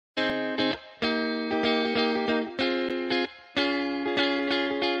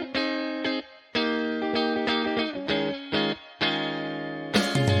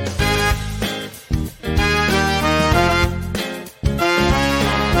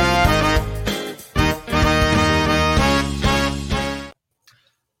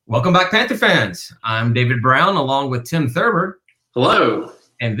Welcome back, Panther fans. I'm David Brown along with Tim Thurber. Hello.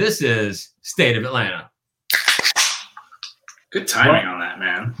 And this is State of Atlanta. Good timing on that,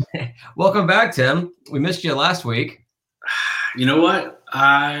 man. Welcome back, Tim. We missed you last week. You know what?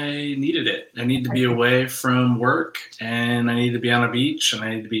 I needed it. I need to be away from work, and I need to be on a beach, and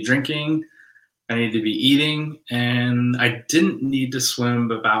I need to be drinking. I need to be eating, and I didn't need to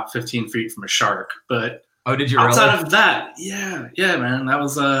swim about 15 feet from a shark. But did you outside really? Of that, yeah, man. That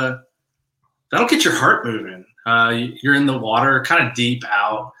was that'll get your heart moving. You're in the water, kind of deep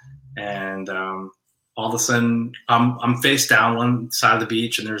out, and all of a sudden, I'm face down one side of the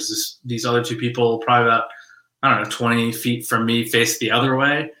beach, and there's these other two people, probably about 20 feet from me, face the other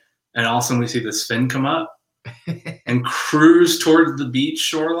way, and all of a sudden we see this fin come up and cruise toward the beach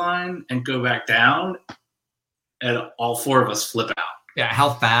shoreline and go back down, and all four of us flip out. Yeah, how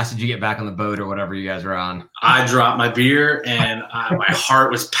fast did you get back on the boat or whatever you guys were on? I dropped my beer, and my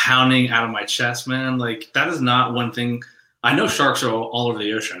heart was pounding out of my chest, man. Like, that is not one thing. I know sharks are all over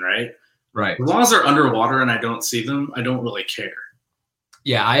the ocean, right? Right. As long as they're underwater and I don't see them, I don't really care.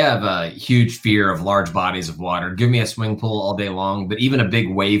 Yeah, I have a huge fear of large bodies of water. Give me a swimming pool all day long, but even a big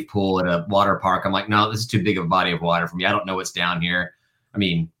wave pool at a water park, I'm like, no, this is too big of a body of water for me. I don't know what's down here. I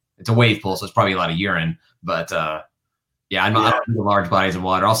mean, it's a wave pool, so it's probably a lot of urine, but I don't do large bodies of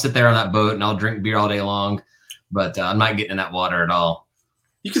water. I'll sit there on that boat and I'll drink beer all day long, but I'm not getting in that water at all.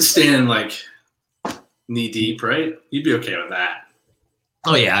 You could stand like knee deep, right? You'd be okay with that.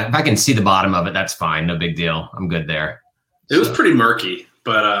 Oh, yeah. If I can see the bottom of it, that's fine. No big deal. I'm good there. It was pretty murky,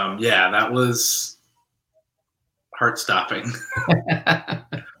 but that was heart-stopping.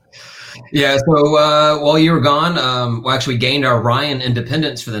 Yeah, so while you were gone, we gained our Ryan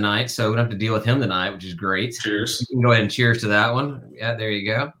independence for the night, so we don't have to deal with him tonight, which is great. Cheers. You can go ahead and cheers to that one. Yeah, there you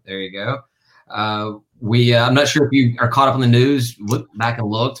go. I'm not sure if you are caught up on the news, looked back and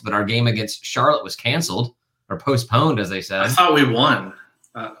looked, but our game against Charlotte was canceled or postponed, as they said. I thought we won.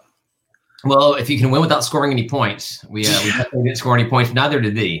 Well, if you can win without scoring any points, we definitely didn't score any points. Neither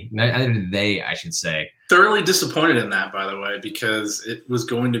did they, I should say. Thoroughly disappointed in that, by the way, because it was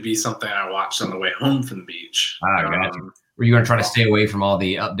going to be something I watched on the way home from the beach. Gotcha. Were you going to try to stay away from all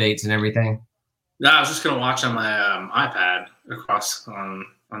the updates and everything? No, I was just going to watch on my iPad across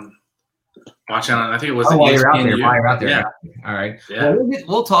watching on. I think it was. While you're out there. Yeah. All right. Yeah. Well,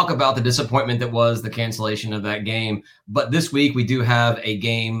 we'll talk about the disappointment that was the cancellation of that game. But this week we do have a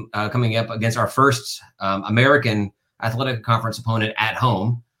game coming up against our first American Athletic Conference opponent at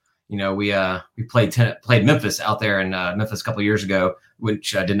home. You know, we played Memphis out there in Memphis a couple of years ago,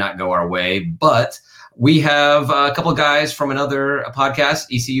 which did not go our way. But we have a couple of guys from another podcast,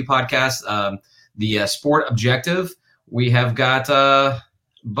 ECU podcast, the Sport Objective. We have got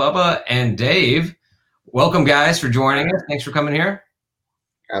Bubba and Dave. Welcome, guys, for joining us. Thanks for coming here.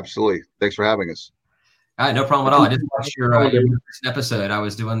 Absolutely. Thanks for having us. No problem at all. I just watched your recent episode. I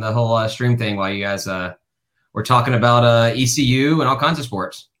was doing the whole stream thing while you guys were talking about ECU and all kinds of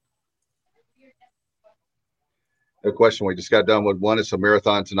sports. No question. We just got done with one. It's a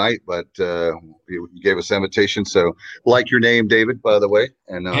marathon tonight, but you gave us an invitation. So, like your name, David, by the way.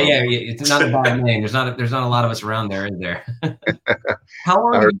 And yeah, it's not a bad name. There's not a lot of us around there, is there? How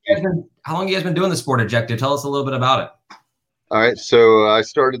long have you guys been doing the Sport Objective? Tell us a little bit about it. All right. So I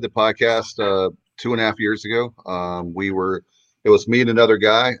started the podcast 2.5 years ago. It was me and another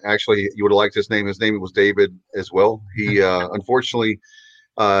guy. Actually, you would have liked his name. His name was David as well. He unfortunately.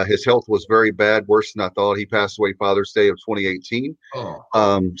 His health was very bad, worse than I thought. He passed away Father's Day of 2018.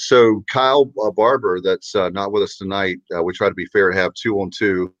 Oh. So Kyle Barber, that's not with us tonight. We try to be fair to have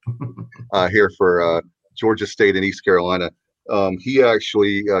 2-on-2 here for Georgia State and East Carolina. He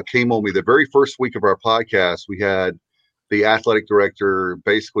actually came on me the very first week of our podcast. We had the athletic director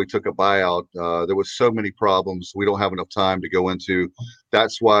basically took a buyout. There was so many problems. We don't have enough time to go into.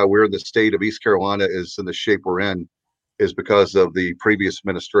 That's why we're in the state of East Carolina is in the shape we're in. Is because of the previous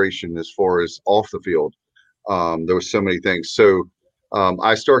administration as far as off the field. There were so many things. So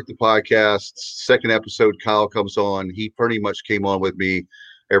I start the podcast. Second episode, Kyle comes on. He pretty much came on with me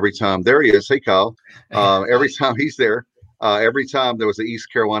every time. There he is. Hey, Kyle. Every time he's there, every time there was an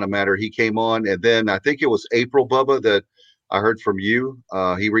East Carolina matter, he came on. And then I think it was April, Bubba, that I heard from you.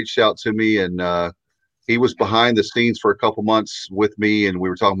 He reached out to me and he was behind the scenes for a couple months with me. And we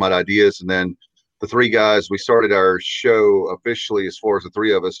were talking about ideas. And then the three guys, we started our show officially as far as the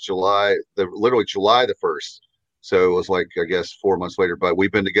three of us, July the 1st. So it was like, I guess, 4 months later, but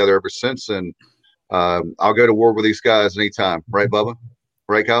we've been together ever since. And I'll go to war with these guys anytime. Right, Bubba?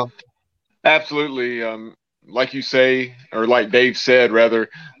 Right, Kyle? Absolutely. Like you say, or like Dave said, rather,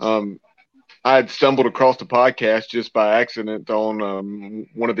 I had stumbled across the podcast just by accident on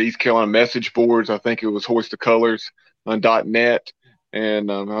one of the East Carolina message boards. I think it was Hoist the Colors on .net.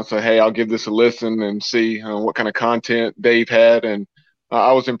 And I said, hey, I'll give this a listen and see what kind of content Dave had. And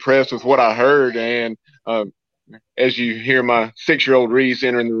I was impressed with what I heard. And as you hear my 6-year-old Reese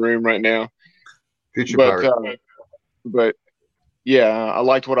entering the room right now. Future but yeah, I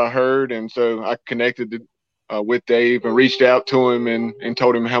liked what I heard. And so I connected with Dave and reached out to him and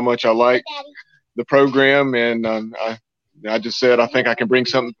told him how much I liked the program. And I just said, I think I can bring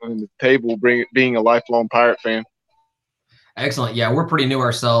something to the table, being a lifelong Pirate fan. Excellent. Yeah, we're pretty new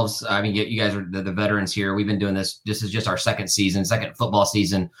ourselves. I mean, you guys are the veterans here. We've been doing this. This is just our second football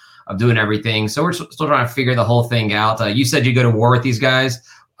season of doing everything. So we're still trying to figure the whole thing out. You said you go to war with these guys.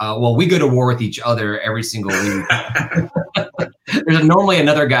 Well, we go to war with each other every single week. There's normally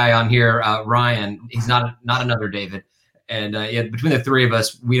another guy on here, Ryan. He's not another David. And yeah, between the three of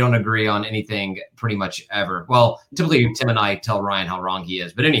us, we don't agree on anything pretty much ever. Well, typically Tim and I tell Ryan how wrong he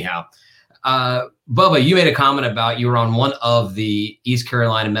is. But anyhow, Bubba, you made a comment about you were on one of the East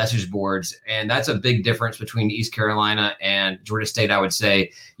Carolina message boards, and that's a big difference between East Carolina and Georgia State, I would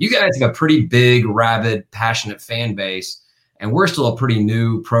say. You guys have a pretty big, rabid, passionate fan base, and we're still a pretty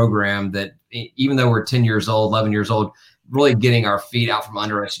new program that, even though we're 10 years old, 11 years old, really getting our feet out from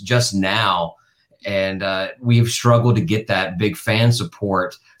under us just now. And we've struggled to get that big fan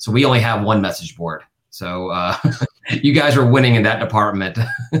support. So we only have one message board. So you guys are winning in that department.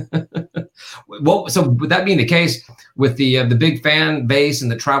 Well, so with that being the case, with the big fan base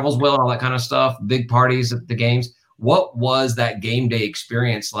and the travels well and all that kind of stuff, big parties at the games, what was that game day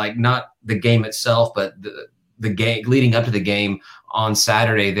experience like? Not the game itself, but the game leading up to the game on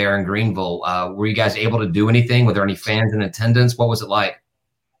Saturday there in Greenville. Were you guys able to do anything? Were there any fans in attendance? What was it like?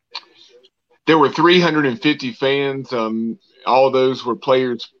 There were 350 fans. All of those were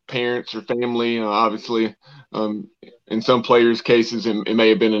players' parents or family. Obviously, in some players' cases, it may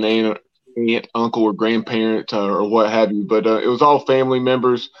have been an aunt, uncle, or grandparent or what have you. But it was all family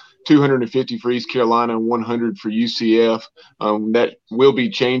members. 250 for East Carolina and 100 for UCF. That will be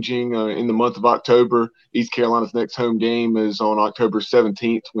changing in the month of October. East Carolina's next home game is on October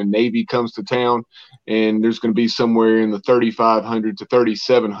 17th when Navy comes to town, and there's going to be somewhere in the 3,500 to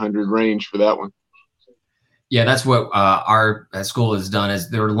 3,700 range for that one. Yeah, that's what our school has done,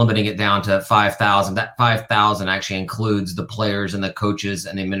 is they're limiting it down to 5,000. That 5,000 actually includes the players and the coaches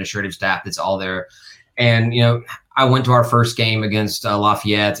and the administrative staff that's all there. And, you know, I went to our first game against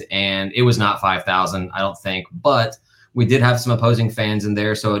Lafayette, and it was not 5,000, I don't think. But we did have some opposing fans in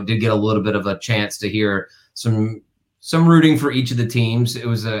there, so it did get a little bit of a chance to hear some rooting for each of the teams. It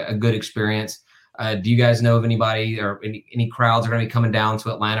was a good experience. Do you guys know of anybody or any crowds are going to be coming down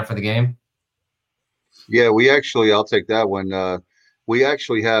to Atlanta for the game? Yeah, I'll take that one. We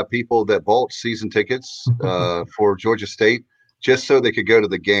actually have people that bought season tickets for Georgia State just so they could go to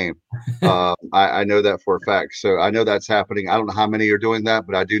the game. I know that for a fact. So I know that's happening. I don't know how many are doing that,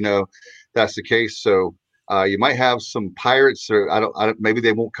 but I do know that's the case. So you might have some Pirates, or I don't. Maybe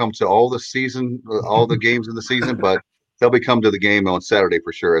they won't come to all the games in the season, but they'll be come to the game on Saturday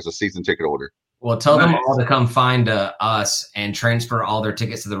for sure as a season ticket holder. Well, tell them all to come find us and transfer all their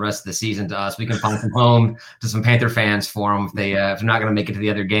tickets to the rest of the season to us. We can find some home to some Panther fans for them if they're not going to make it to the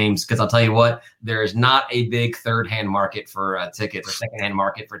other games. Because I'll tell you what, there is not a big third-hand market for tickets or second-hand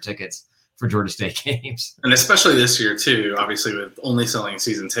market for tickets for Georgia State games. And especially this year, too, obviously with only selling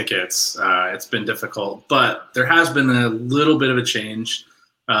season tickets, it's been difficult. But there has been a little bit of a change,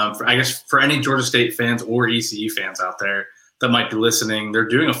 for any Georgia State fans or ECU fans out there that might be listening. They're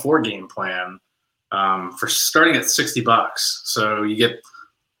doing a 4-game plan. For starting at $60. So you get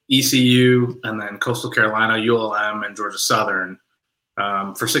ECU and then Coastal Carolina, ULM, and Georgia Southern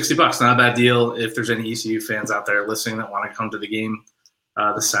for $60. Not a bad deal if there's any ECU fans out there listening that want to come to the game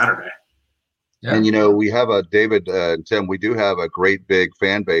this Saturday. Yeah. And, we have David and Tim, we do have a great big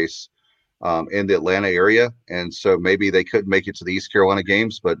fan base in the Atlanta area. And so maybe they couldn't make it to the East Carolina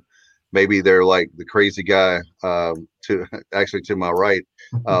games, but maybe they're like the crazy guy to my right,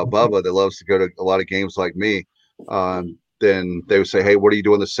 Bubba, that loves to go to a lot of games like me. Then they would say, hey, what are you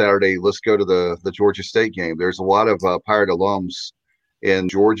doing this Saturday? Let's go to the Georgia State game. There's a lot of Pirate alums in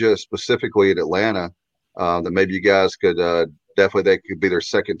Georgia, specifically at Atlanta, that maybe you guys could definitely, they could be their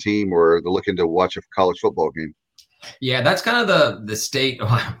second team, or they're looking to watch a college football game. Yeah, that's kind of the state.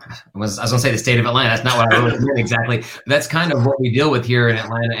 I was going to say the state of Atlanta. That's not what I really meant exactly. That's kind of what we deal with here in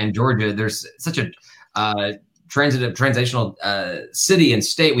Atlanta and Georgia. There's such a transitional city and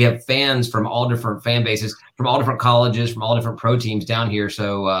state. We have fans from all different fan bases, from all different colleges, from all different pro teams down here.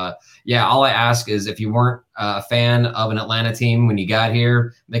 So, all I ask is if you weren't a fan of an Atlanta team when you got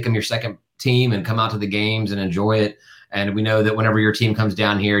here, make them your second team and come out to the games and enjoy it. And we know that whenever your team comes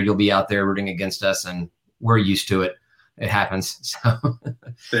down here, you'll be out there rooting against us, and we're used to it. It happens. So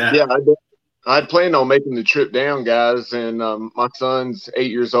yeah, I'd planned on making the trip down, guys. And my son's 8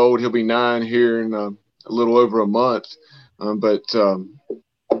 years old. He'll be 9 here in a little over a month. But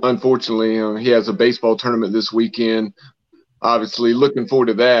unfortunately, he has a baseball tournament this weekend. Obviously, looking forward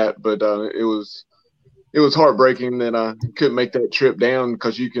to that. But it was heartbreaking that I couldn't make that trip down,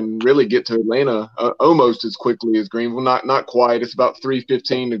 because you can really get to Atlanta almost as quickly as Greenville. Not quite. It's about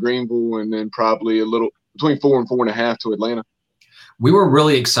 3:15 to Greenville, and then probably a little between 4 and 4.5 to Atlanta. We were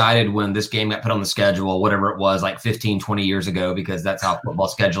really excited when this game got put on the schedule, whatever it was, like 15, 20 years ago, because that's how football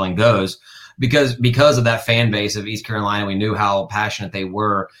scheduling goes. Because of that fan base of East Carolina, we knew how passionate they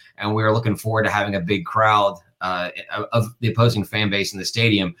were, and we were looking forward to having a big crowd of the opposing fan base in the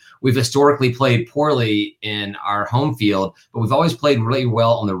stadium. We've historically played poorly in our home field, but we've always played really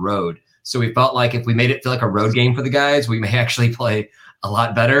well on the road. So we felt like if we made it feel like a road game for the guys, we may actually play a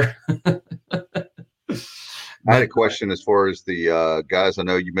lot better. I had a question as far as the guys. I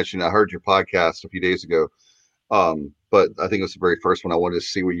know you mentioned, I heard your podcast a few days ago, but I think it was the very first one. I wanted to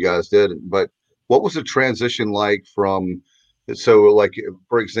see what you guys did. But what was the transition like from, so like,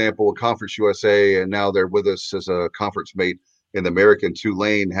 for example, Conference USA, and now they're with us as a conference mate in the American.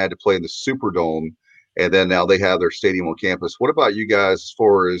 Tulane had to play in the Superdome, and then now they have their stadium on campus. What about you guys as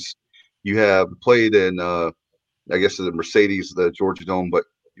far as you have played in, I guess, the Mercedes, the Georgia Dome, but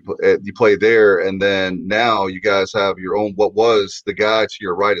you play there, and then now you guys have your own. What was the guy to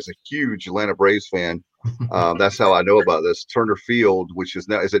your right is a huge Atlanta Braves fan. That's how I know about this. Turner Field, which is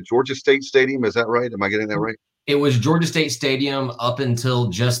now, is it Georgia State Stadium? Is that right? Am I getting that right? It was Georgia State Stadium up until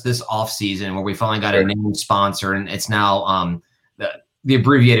just this offseason, where we finally got a named sponsor, and it's now the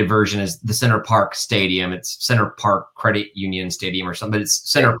abbreviated version is the Center Park Stadium. It's Center Park Credit Union Stadium or something, but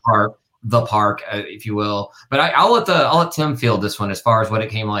it's Center Park, the park, if you will. But I'll let Tim field this one as far as what it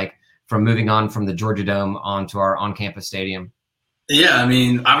came like from moving on from the Georgia Dome onto our on-campus stadium. Yeah, I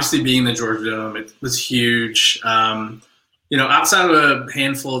mean, obviously being the Georgia Dome, it was huge. Outside of a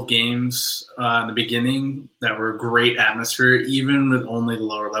handful of games in the beginning that were great atmosphere, even with only the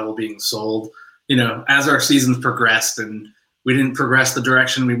lower level being sold, as our seasons progressed and we didn't progress the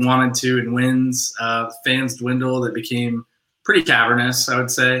direction we wanted to in wins, fans dwindled. It became pretty cavernous, I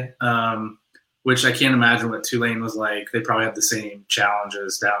would say, which I can't imagine what Tulane was like. They probably had the same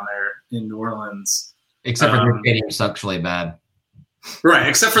challenges down there in New Orleans. Except for their stadium sucks really bad. Right,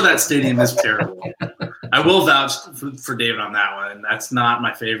 except for that stadium is terrible. I will vouch for David on that one. That's not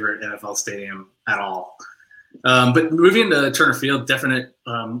my favorite NFL stadium at all. But moving to Turner Field, definite,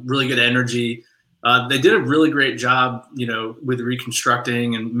 really good energy. They did a really great job, with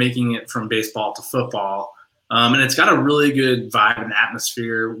reconstructing and making it from baseball to football. And it's got a really good vibe and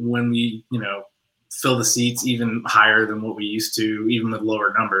atmosphere when we, fill the seats even higher than what we used to, even with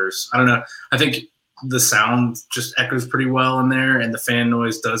lower numbers. I don't know. I think the sound just echoes pretty well in there, and the fan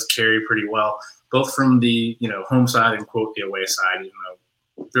noise does carry pretty well, both from the, home side and quote the away side, even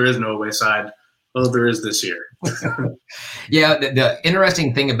though there is no away side. Well, there is this year. Yeah. The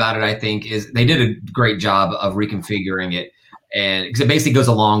interesting thing about it, I think, is they did a great job of reconfiguring it. And because it basically goes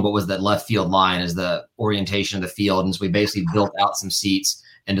along what was that left field line is the orientation of the field. And so we basically built out some seats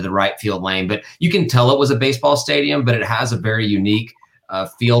into the right field lane. But you can tell it was a baseball stadium, but it has a very unique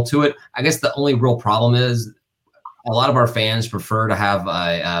feel to it. I guess the only real problem is a lot of our fans prefer to have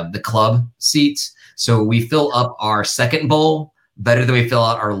the club seats. So we fill up our second bowl better than we fill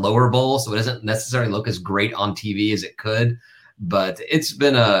out our lower bowl. So it doesn't necessarily look as great on TV as it could. But it's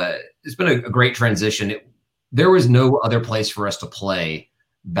been a great transition. There was no other place for us to play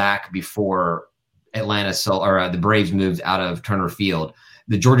back before the Braves moved out of Turner Field.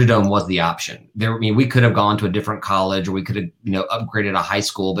 The Georgia Dome was the option. We could have gone to a different college, or we could have, upgraded a high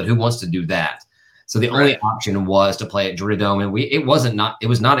school, but who wants to do that? So the only option was to play at Georgia Dome, and it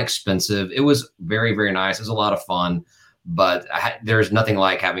was not expensive. It was very, very nice. It was a lot of fun, but there's nothing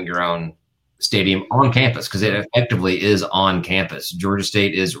like having your own stadium on campus, because it effectively is on campus. Georgia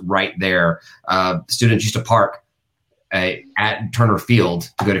State is right there. Students used to park at Turner Field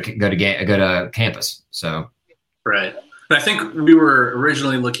to go to campus. So right. And I think we were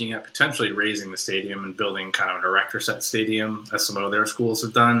originally looking at potentially raising the stadium and building kind of an erector set stadium, as some other schools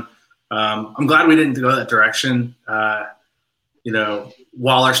have done. I'm glad we didn't go that direction.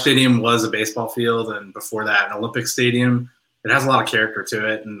 While our stadium was a baseball field and before that an Olympic stadium, it has a lot of character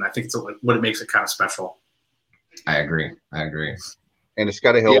to it, and I think it's what it makes it kind of special. I agree. And it's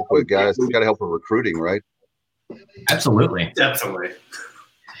got to help with guys. It's got to help with recruiting, right? Absolutely. Definitely.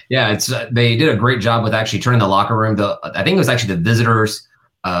 Yeah, they did a great job with actually turning the locker room. I think it was actually the visitors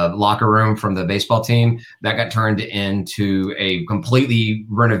locker room from the baseball team. That got turned into a completely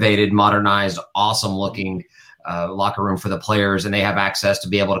renovated, modernized, awesome looking locker room for the players. And they have access to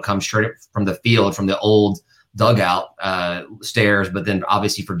be able to come straight from the field, from the old dugout stairs. But then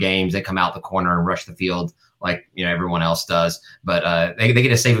obviously for games, they come out the corner and rush the field like, everyone else does. But they get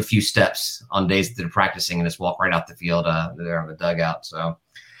to save a few steps on days that they're practicing and just walk right out the field there on the dugout. So.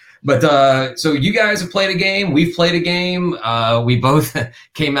 But so you guys have played a game. We've played a game. We both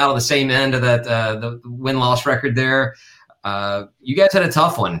came out of the same end of that the win-loss record there. You guys had a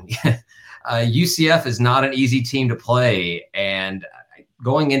tough one. UCF is not an easy team to play. And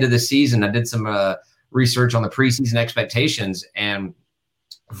going into the season, I did some research on the preseason expectations. And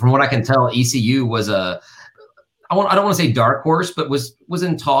from what I can tell, ECU was I don't want to say dark horse, but was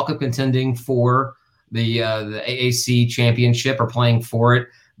in talk of contending for the AAC championship or playing for it.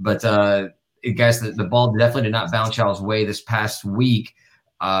 But guys, the ball definitely did not bounce y'all's way this past week.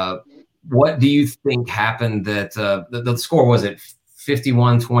 What do you think happened that the score was at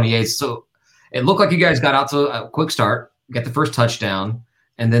 51-28? So it looked like you guys got out to a quick start, got the first touchdown,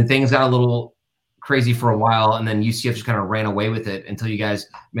 and then things got a little crazy for a while, and then UCF just kind of ran away with it until you guys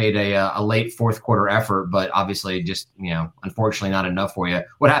made a late fourth quarter effort, but obviously just, unfortunately not enough for you.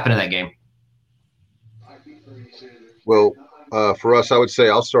 What happened in that game? Well, for us, I would say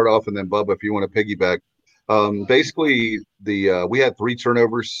I'll start off and then Bubba, if you want to piggyback. Basically, we had 3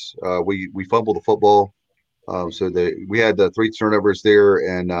 turnovers. We fumbled the football. So we had 3 turnovers there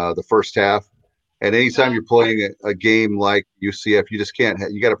in the first half. And anytime you're playing a game like UCF, you just can't.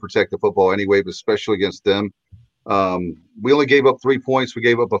 You got to protect the football anyway, but especially against them. We only gave up 3 points. We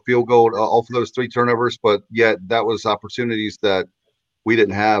gave up a field goal off of those 3 turnovers, but yet that was opportunities that we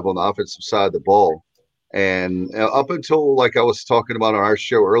didn't have on the offensive side of the ball. And up until, like I was talking about on our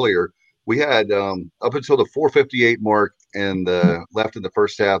show earlier, we had up until the 4:58 mark and left in the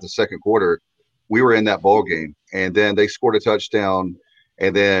first half, the second quarter, we were in that ball game. And then they scored a touchdown.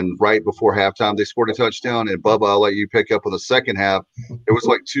 And then right before halftime, they scored a touchdown. And Bubba, I'll let you pick up on the second half. It was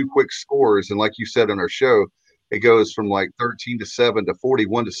like 2 quick scores. And like you said on our show, it goes from like 13-7 to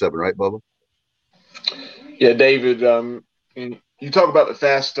 41-7, right, Bubba? Yeah, David. You talk about the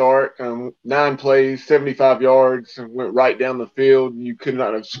fast start, 9 plays, 75 yards, and went right down the field. You could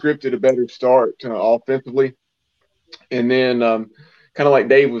not have scripted a better start offensively. And then, kind of like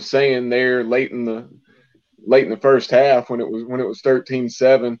Dave was saying there, late in the first half, when it was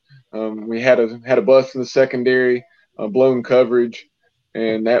 13-7, we had a bust in the secondary, blown coverage,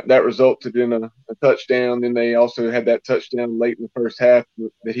 and that resulted in a touchdown. Then they also had that touchdown late in the first half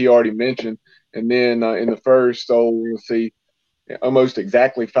that he already mentioned. And then in the first, almost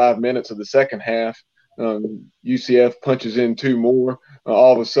exactly 5 minutes of the second half, UCF punches in 2 more.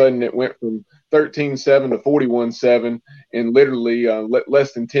 All of a sudden, it went from 13-7 to 41-7 in literally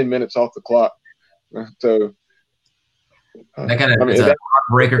less than 10 minutes off the clock. So that kind of a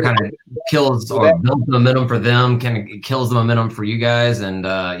heartbreaker, kind of kills or builds the momentum for them, kind of kills the momentum for you guys. And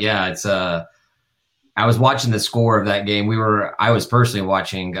it's I was watching the score of that game. I was personally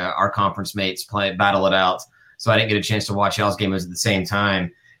watching our conference mates battle it out. So I didn't get a chance to watch y'all's game at the same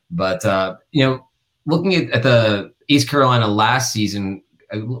time. But, looking at the East Carolina last season,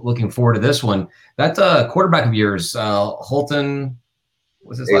 looking forward to this one, that quarterback of yours, Holton,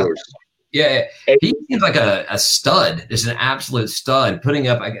 what's his last name? Yeah, he seems like a stud, just an absolute stud, putting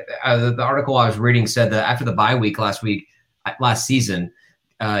up the article I was reading said that after the bye week last season,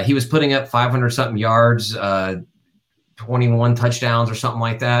 he was putting up 500-something yards, 21 touchdowns or something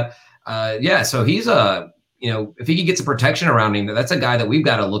like that. So he's if he gets a protection around him, that's a guy that we've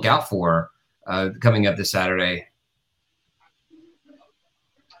got to look out for coming up this Saturday.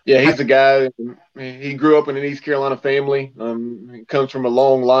 Yeah, he's a guy. He grew up in an East Carolina family. He comes from a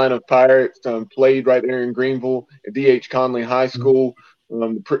long line of Pirates. Played right there in Greenville at D.H. Conley High School.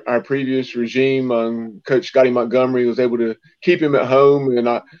 Our previous regime, Coach Scotty Montgomery, was able to keep him at home,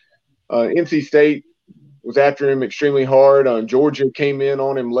 and NC State was after him extremely hard. Georgia came in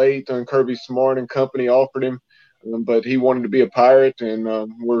on him late. Kirby Smart and company offered him, but he wanted to be a Pirate, and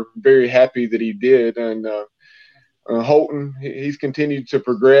we're very happy that he did. And Holton, he's continued to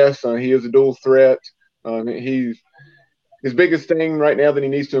progress. He is a dual threat. His biggest thing right now that he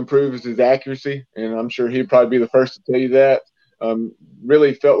needs to improve is his accuracy, and I'm sure he'd probably be the first to tell you that.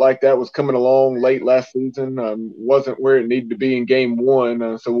 Really felt like that was coming along late last season. Wasn't where it needed to be in game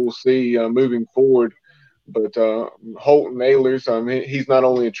 1, so we'll see moving forward. But Holton Ahlers, he's not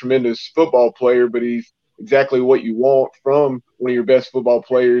only a tremendous football player, but he's exactly what you want from one of your best football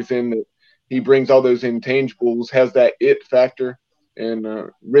players, in that he brings all those intangibles, has that it factor, and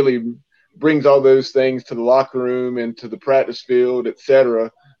really brings all those things to the locker room and to the practice field, et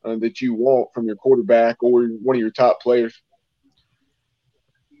cetera, that you want from your quarterback or one of your top players.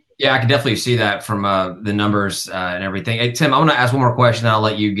 Yeah, I can definitely see that from the numbers and everything. Hey, Tim, I want to ask one more question, and I'll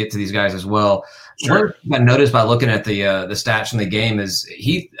let you get to these guys as well. Sure. What I noticed by looking at the stats from the game is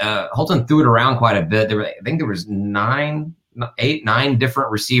Holton threw it around quite a bit. I think there was 9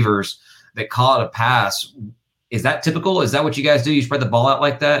 different receivers that caught a pass. Is that typical? Is that what you guys do? You spread the ball out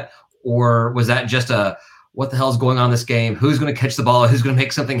like that? Or was that just what the hell is going on in this game? Who's going to catch the ball? Who's going to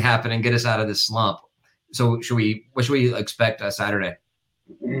make something happen and get us out of this slump? So what should we expect Saturday?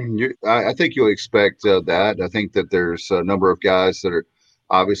 I think you'll expect that. I think that there's a number of guys that are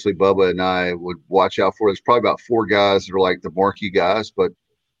obviously Bubba and I would watch out for. There's probably about 4 guys that are like the marquee guys, but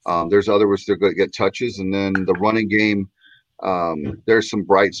there's others that are going to get touches. And then the running game, there's some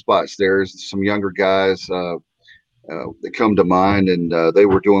bright spots. There's some younger guys that come to mind, and they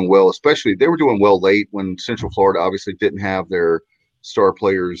were doing well. Especially they were doing well late when Central Florida obviously didn't have their star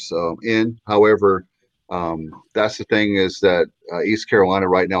players in. However, that's the thing is that East Carolina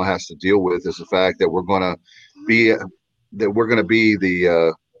right now has to deal with is the fact that we're going to be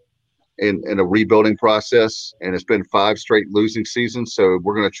the in a rebuilding process, and it's been 5 straight losing seasons. So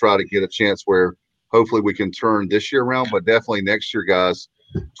we're going to try to get a chance where hopefully we can turn this year around, but definitely next year, guys.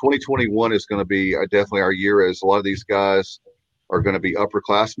 2021 is going to be definitely our year, as a lot of these guys are going to be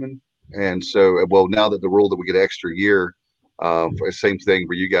upperclassmen, and so now that the rule that we get an extra year. Same thing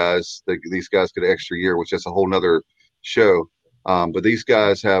for you guys. These guys get an extra year, which is a whole nother show. But these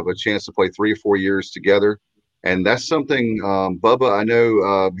guys have a chance to play 3 or 4 years together. And that's something, Bubba, I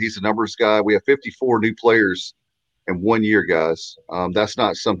know he's a numbers guy. We have 54 new players in 1 year, guys. That's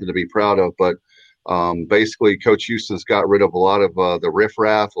not something to be proud of. But basically, Coach Houston's got rid of a lot of the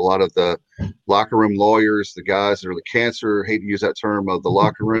riffraff, a lot of the locker room lawyers, the guys that are the cancer, hate to use that term, of the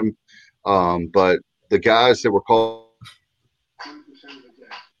locker room. But the guys that were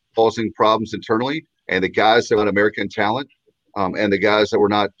causing problems internally, and the guys that are American talent, and the guys that were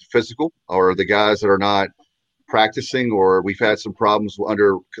not physical, or the guys that are not practicing, or we've had some problems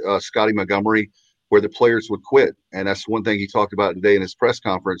under Scotty Montgomery where the players would quit. And that's one thing he talked about today in his press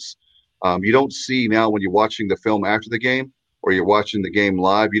conference. You don't see now when you're watching the film after the game or you're watching the game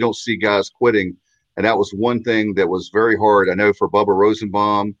live, you don't see guys quitting. And that was one thing that was very hard. I know for Bubba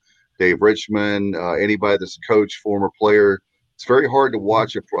Rosenbaum, Dave Richmond, anybody that's a coach, former player, it's very hard to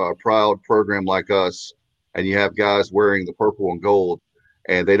watch a proud program like us, and you have guys wearing the purple and gold,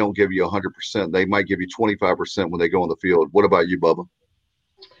 and they don't give you 100%. They might give you 25% when they go on the field. What about you, Bubba?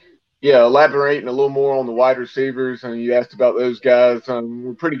 Yeah, elaborating a little more on the wide receivers, and you asked about those guys.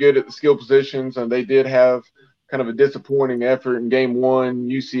 We're pretty good at the skill positions, and they did have kind of a disappointing effort in game 1.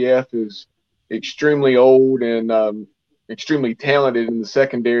 UCF is extremely old and extremely talented in the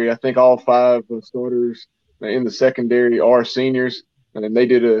secondary. I think all 5 starters in the secondary are seniors, and they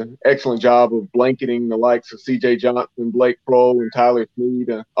did an excellent job of blanketing the likes of C.J. Johnson, Blake Kroll, and Tyler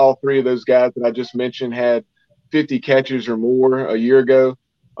Snead. All 3 of those guys that I just mentioned had 50 catches or more a year ago.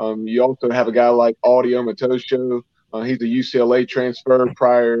 You also have a guy like Audie Omatosho. He's a UCLA transfer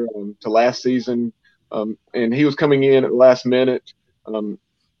prior to last season, and he was coming in at the last minute,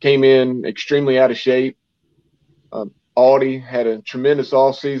 came in extremely out of shape. Audie had a tremendous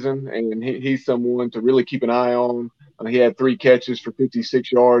offseason, and he's someone to really keep an eye on. He had 3 catches for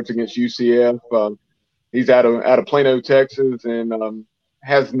 56 yards against UCF. He's out of Plano, Texas, and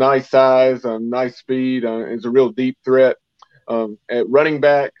has nice size, nice speed, is a real deep threat. At running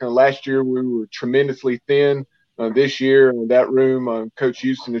back, last year we were tremendously thin. This year, that room, Coach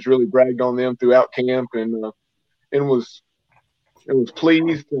Houston has really bragged on them throughout camp, and was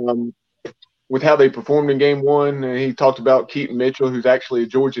pleased with how they performed in game 1. He talked about Keaton Mitchell, who's actually a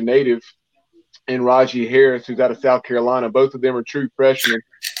Georgia native, and Raji Harris, who's out of South Carolina. Both of them are true freshmen.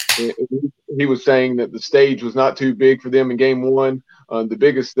 He was saying that the stage was not too big for them in game 1. The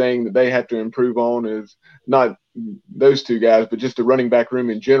biggest thing that they had to improve on is not those 2 guys, but just the running back room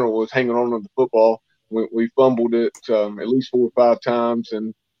in general was hanging on to the football. We fumbled it at least 4 or 5 times,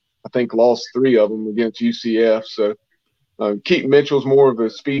 and I think lost 3 of them against UCF. So Keaton Mitchell's more of a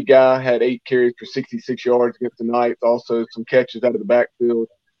speed guy, had 8 carries for 66 yards against the Knights, also some catches out of the backfield.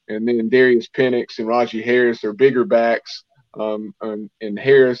 And then Darius Penix and Raji Harris are bigger backs, and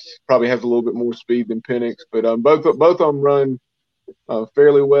Harris probably has a little bit more speed than Penix. But both of them run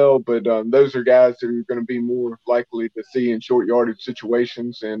fairly well, but those are guys that are going to be more likely to see in short yardage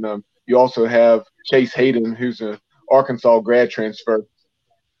situations. And you also have Chase Hayden, who's an Arkansas grad transfer.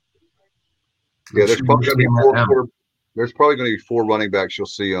 Yeah, there's probably going to be 4 running backs you'll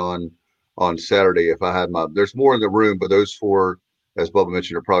see on Saturday. If I had there's more in the room, but those 4 as Bubba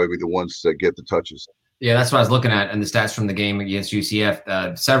mentioned, are probably the ones that get the touches. Yeah, that's what I was looking at, and the stats from the game against UCF.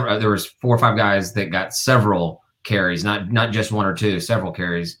 There was 4 or 5 guys that got several carries, not just 1 or 2, several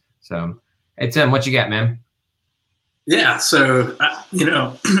carries. So, hey Tim, what you got, man? Yeah, so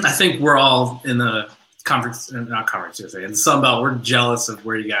I think we're all in the not conference USA, in the Sun Belt. We're jealous of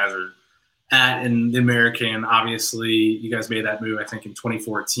where you guys are at in the American. Obviously, you guys made that move, I think, in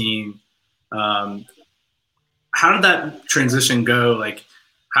 2014. How did that transition go? Like,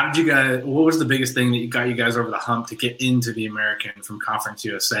 what was the biggest thing that got you guys over the hump to get into the American from Conference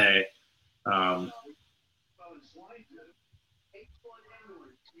USA?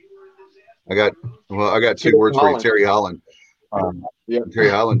 I got 2 words for you, Terry Holland. Terry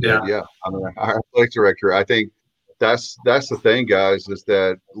Holland did, yeah. I'm our athletic director. I think that's the thing, guys, is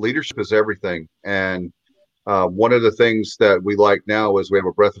that leadership is everything. And one of the things that we like now is we have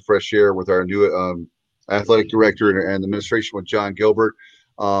a breath of fresh air with our new athletic director and administration with John Gilbert.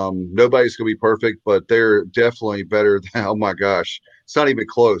 Nobody's going to be perfect, but they're definitely better than, oh my gosh, it's not even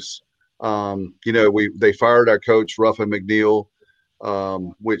close. They fired our coach, Ruffin McNeil,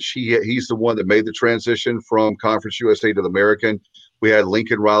 which he's the one that made the transition from Conference USA to the American. We had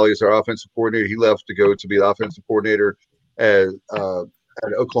Lincoln Riley as our offensive coordinator. He left to go to be the offensive coordinator at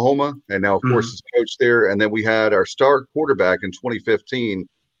Oklahoma, and now, of course, is coach there. And then we had our star quarterback in 2015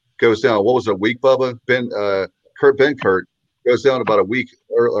 goes down. What was it, a week, Bubba? Kurt Benkert goes down about a week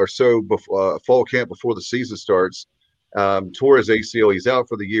or so before fall camp before the season starts. Tore his ACL. He's out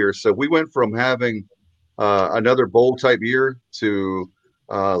for the year. So we went from having another bowl type year to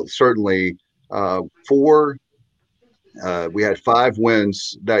certainly 4. We had 5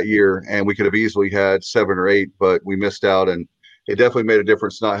 wins that year, and we could have easily had 7 or 8, but we missed out. And it definitely made a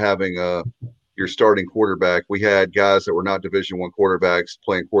difference not having your starting quarterback. We had guys that were not Division I quarterbacks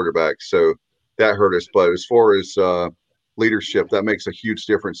playing quarterbacks, so that hurt us. But as far as leadership, that makes a huge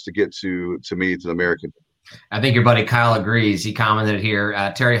difference to get to the American. I think your buddy Kyle agrees. He commented here,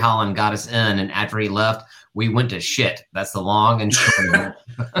 Terry Holland got us in, and after he left, we went to shit. That's the long and short.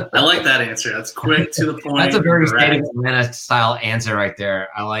 I like that answer. That's quick, to the point. That's a very State of Atlanta style answer right there.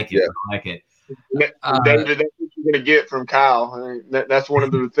 I like it. Yeah. I like it. David, that's what you're going to get from Kyle. I mean, that's one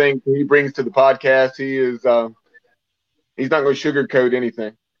of the things he brings to the podcast. He is he's not going to sugarcoat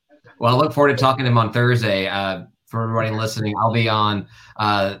anything. Well, I look forward to talking to him on Thursday. For everybody listening, I'll be on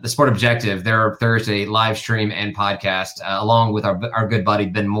the Sport Objective, their Thursday live stream and podcast, along with our good buddy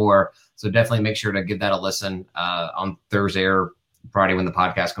Ben Moore. So definitely make sure to give that a listen on Thursday or Friday when the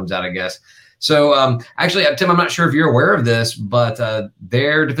podcast comes out, I guess. So actually, Tim, I'm not sure if you're aware of this, but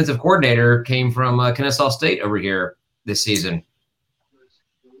their defensive coordinator came from Kennesaw State over here this season.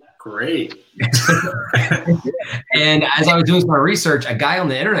 Great. And as I was doing my research, a guy on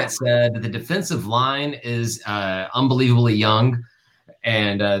the internet said that the defensive line is unbelievably young.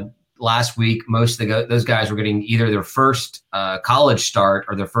 And last week, most of those guys were getting either their first college start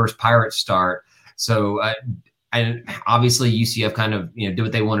or their first Pirate start. So, and obviously UCF kind of did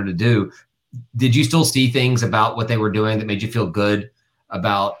what they wanted to do. Did you still see things about what they were doing that made you feel good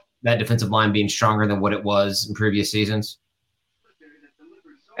about that defensive line being stronger than what it was in previous seasons?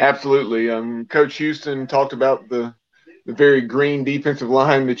 Absolutely. Coach Houston talked about the very green defensive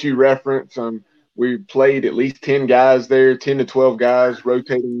line that you referenced. We played at least 10 guys there, 10 to 12 guys,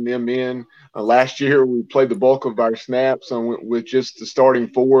 rotating them in. Last year, we played the bulk of our snaps with just the starting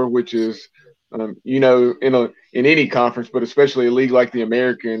 4, which is, in any conference, but especially a league like the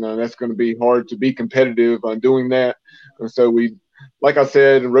American, that's going to be hard to be competitive on doing that. And so we, like I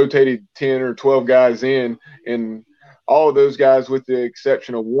said, rotated 10 or 12 guys in, and all of those guys, with the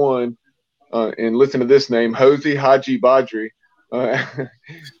exception of one, and listen to this name, Hosey Haji Badri.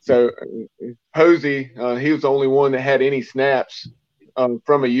 So Hosey, he was the only one that had any snaps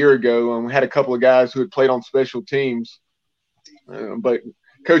from a year ago. We had a couple of guys who had played on special teams. But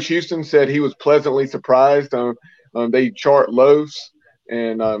Coach Houston said he was pleasantly surprised. They chart lows,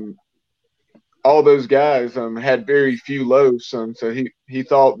 and all those guys had very few lows. So he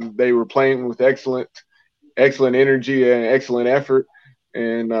thought they were playing with excellent energy and excellent effort,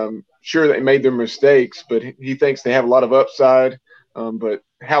 and sure they made their mistakes, but he thinks they have a lot of upside. But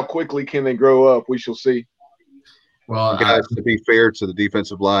how quickly can they grow up? We shall see. Well, guys, to be fair to the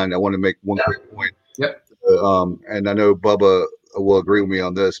defensive line, I want to make one quick point. Yep. And I know Bubba will agree with me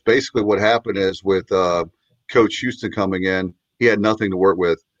on this. Basically, what happened is with Coach Houston coming in, he had nothing to work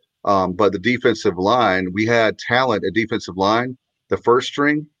with. But the defensive line, we had talent at defensive line. The first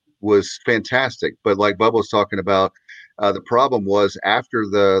string was fantastic. But like Bubba was talking about, the problem was after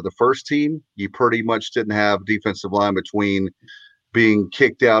the first team, you pretty much didn't have defensive line between being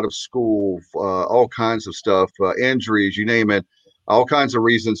kicked out of school, all kinds of stuff, injuries, you name it. all kinds of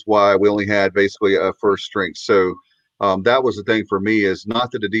reasons why we only had basically a first string. So that was the thing for me, is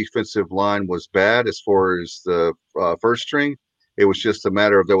not that the defensive line was bad as far as the first string. It was just a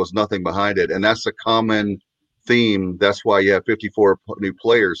matter of there was nothing behind it. And that's a common theme. That's why you have 54 new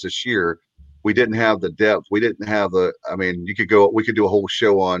players this year. We didn't have the depth. We didn't have we could do a whole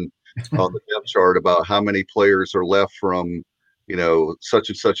show on the depth chart about how many players are left from, such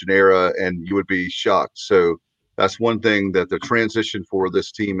and such an era, and you would be shocked. So that's one thing that the transition for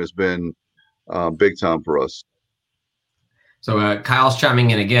this team has been big time for us. So Kyle's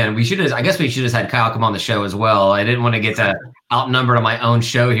chiming in again. I guess we should have had Kyle come on the show as well. I didn't want to get outnumbered on my own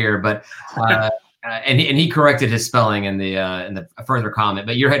show here, but and he corrected his spelling in the further comment.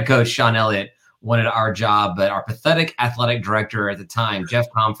 But your head coach Sean Elliott wanted our job, but our pathetic athletic director at the time, Jeff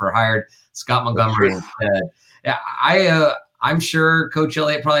Comfer, hired Scott Montgomery instead. Yeah, I'm sure Coach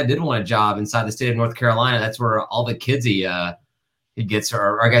Elliott probably did want a job inside the state of North Carolina. That's where all the kids he gets,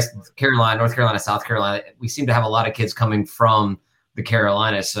 or I guess North Carolina, South Carolina. We seem to have a lot of kids coming from the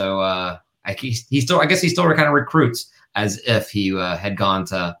Carolinas. So he still kind of recruits as if he had gone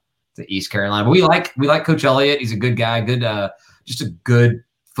to East Carolina. But we like Coach Elliott. He's a good guy, just a good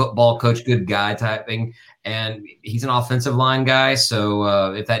football coach, good guy type thing. And he's an offensive line guy.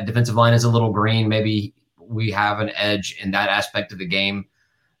 So if that defensive line is a little green, maybe we have an edge in that aspect of the game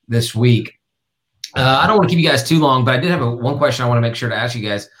this week. I don't want to keep you guys too long, but I did have one question I want to make sure to ask you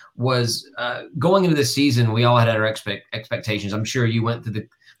guys was going into this season, we all had our expectations. I'm sure you went through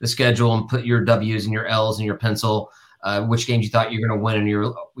the schedule and put your W's and your L's in your pencil, which games you thought you were going to win and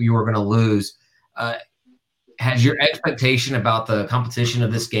you were going to lose. Has your expectation about the competition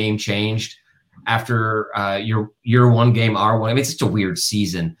of this game changed after your one game, our one? I mean, it's just a weird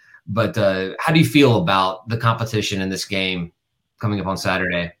season, but how do you feel about the competition in this game coming up on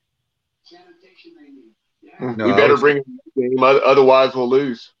Saturday? No, we better bring the game, otherwise we'll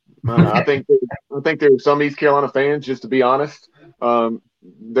lose. I think there are some East Carolina fans, just to be honest,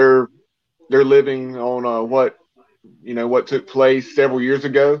 they're living on what took place several years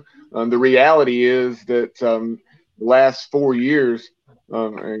ago. The reality is that the last 4 years,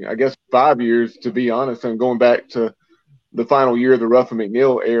 I guess 5 years, to be honest, and going back to the final year of the Ruffin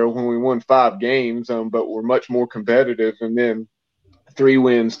McNeil era when we won 5 games, but we're much more competitive, and then 3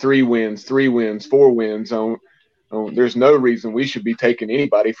 wins, 4 wins. There's no reason we should be taking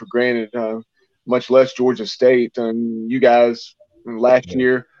anybody for granted, much less Georgia State. You guys last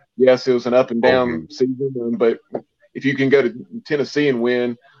year, yes, it was an up and down season, but if you can go to Tennessee and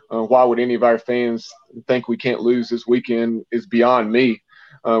win, why would any of our fans think we can't lose this weekend is beyond me.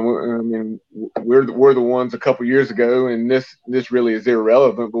 We're the ones a couple years ago, and this really is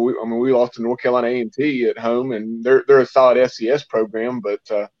irrelevant. But we lost to North Carolina A&T at home, and they're a solid FCS program.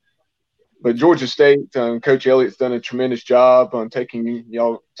 But Georgia State, Coach Elliott's done a tremendous job on taking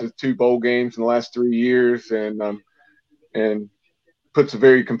y'all to 2 bowl games in the last 3 years, and puts a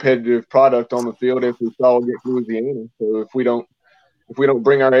very competitive product on the field, as we saw against Louisiana. So if we don't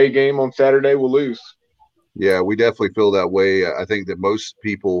bring our A game on Saturday, we'll lose. Yeah, we definitely feel that way. I think that most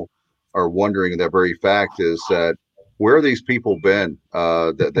people are wondering that very fact, is that where are these people been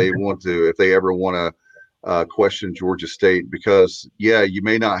that they want to, if they ever want to question Georgia State? Because, you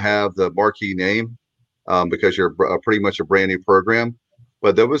may not have the marquee name because you're pretty much a brand new program.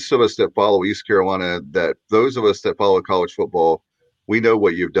 But those of us that follow East Carolina, those of us that follow college football, we know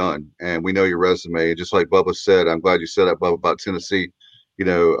what you've done and we know your resume. Just like Bubba said, I'm glad you said that, Bubba, about Tennessee.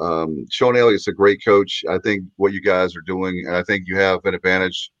 Sean Elliott's a great coach. I think what you guys are doing, and I think you have an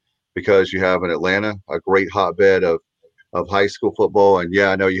advantage because you have in Atlanta a great hotbed of high school football. And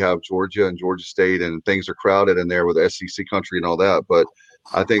I know you have Georgia and Georgia State, and things are crowded in there with SEC country and all that. But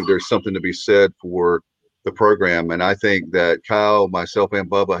I think there's something to be said for the program. And I think that Kyle, myself, and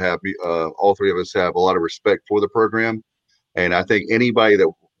Bubba all three of us have a lot of respect for the program. And I think anybody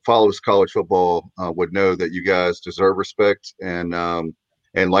that follows college football would know that you guys deserve respect.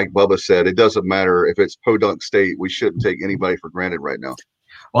 And like Bubba said, it doesn't matter if it's Podunk State. We shouldn't take anybody for granted right now.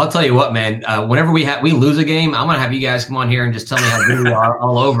 Well, I'll tell you what, man. Whenever we lose a game, I'm gonna have you guys come on here and just tell me how good we are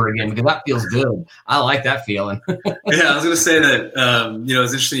all over again, because that feels good. I like that feeling. Yeah, I was gonna say that.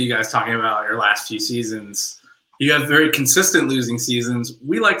 It's interesting you guys talking about your last few seasons. You have very consistent losing seasons.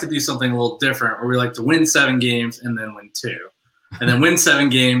 We like to do something a little different, where we like to win 7 games and then win 2, and then win 7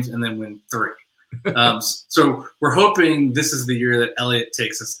 games and then win 3. So we're hoping this is the year that Elliott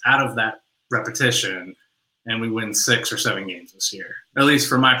takes us out of that repetition and we win 6 or 7 games this year. At least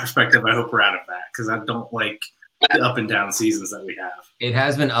from my perspective, I hope we're out of that, because I don't like the up and down seasons that we have. It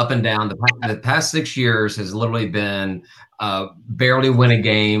has been up and down. The past 6 years has literally been barely win a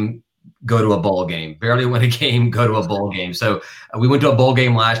game, go to a bowl game. Barely win a game, go to a bowl game. So we went to a bowl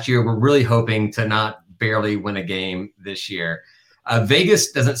game last year. We're really hoping to not barely win a game this year.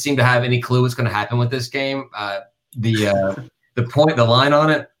 Vegas doesn't seem to have any clue what's going to happen with this game. The line on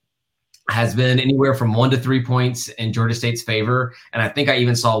it has been anywhere from 1 to 3 points in Georgia State's favor. And I think I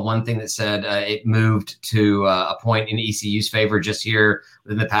even saw one thing that said it moved to a point in ECU's favor just here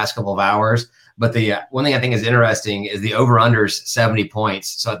within the past couple of hours. But the one thing I think is interesting is the over-under's 70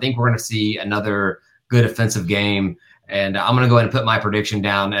 points. So I think we're going to see another good offensive game. And I'm going to go ahead and put my prediction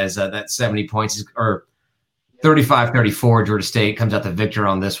down as that 70 points or 35-34 Georgia State comes out the victor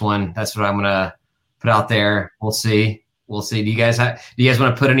on this one. That's what I'm going to put out there. We'll see. Do you guys want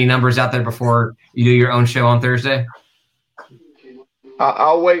to put any numbers out there before you do your own show on Thursday?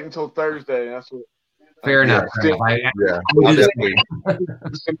 I'll wait until Thursday. That's what. Fair enough. Definitely.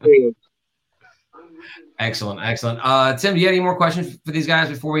 Excellent. Tim, do you have any more questions for these guys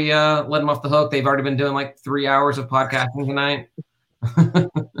before we let them off the hook? They've already been doing like 3 hours of podcasting tonight.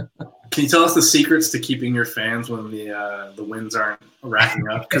 Can you tell us the secrets to keeping your fans when the wins aren't racking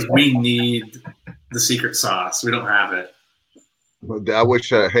up? Because we need the secret sauce. We don't have it. I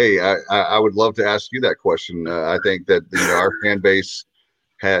wish. I would love to ask you that question. I think that our fan base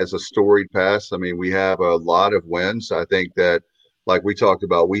has a storied past. I mean, we have a lot of wins. I think that, like we talked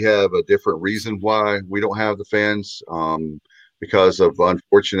about, we have a different reason why we don't have the fans because of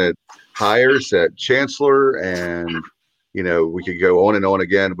unfortunate hires at Chancellor, and we could go on and on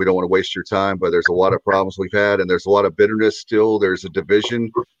again. We don't want to waste your time, but there's a lot of problems we've had, and there's a lot of bitterness still. There's a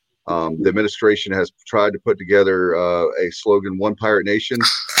division. The administration has tried to put together a slogan, One Pirate Nation,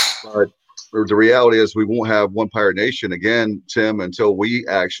 but the reality is we won't have One Pirate Nation again, Tim, until we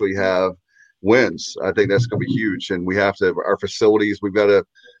actually have wins. I think that's going to be huge, and we have to have our facilities.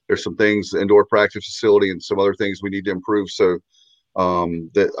 There's some things, indoor practice facility and some other things we need to improve. So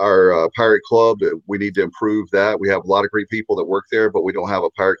that our Pirate Club, we need to improve that. We have a lot of great people that work there, but we don't have a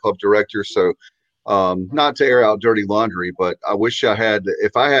Pirate Club director. So not to air out dirty laundry, but I wish if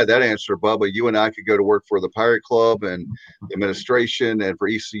I had that answer, Bubba, you and I could go to work for the Pirate Club and the administration and for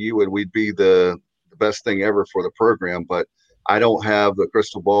ECU, and we'd be the best thing ever for the program. But I don't have the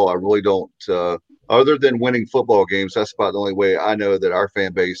crystal ball. I really don't. Other than winning football games, that's about the only way I know that our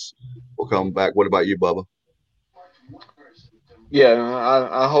fan base will come back. What about you, Bubba? Yeah,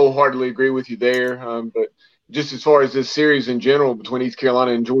 I wholeheartedly agree with you there. But just as far as this series in general between East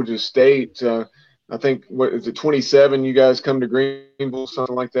Carolina and Georgia State, I think, what is it, 27? You guys come to Greenville,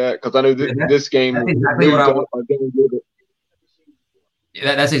 something like that? Because I know this game. That's exactly what I was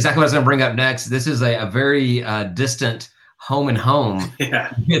going to bring up next. This is a very distant home and home.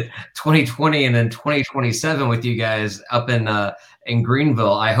 Yeah. 2020 and then 2027 with you guys up in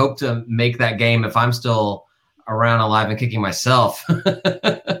Greenville. I hope to make that game if I'm still around alive and kicking myself.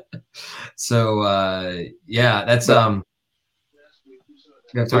 So that's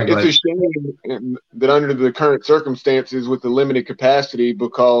it's a shame that under the current circumstances with the limited capacity,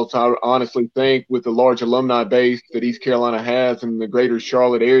 because I honestly think with the large alumni base that East Carolina has in the greater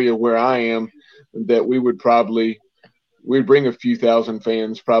Charlotte area where I am, that we'd bring a few thousand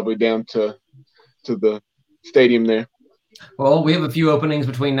fans probably down to the stadium there. Well, we have a few openings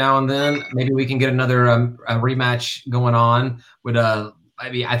between now and then. Maybe we can get another a rematch going on.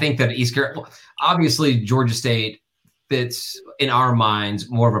 I think that East Carolina, obviously Georgia State fits in our minds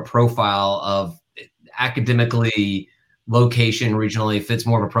more of a profile of academically, location, regionally, fits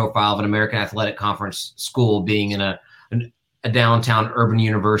more of a profile of an American Athletic Conference school being in a downtown urban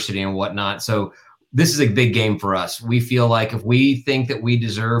university and whatnot. So this is a big game for us. We feel like if we think that we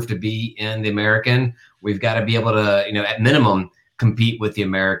deserve to be in the American, we've got to be able to, at minimum, compete with the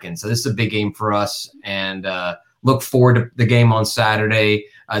American. So this is a big game for us, and look forward to the game on Saturday.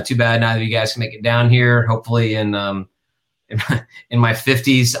 Too bad neither of you guys can make it down here. Hopefully in my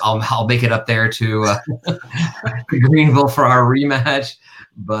 50s, I'll make it up there to Greenville for our rematch.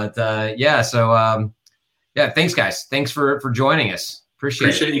 But thanks guys. Thanks for joining us.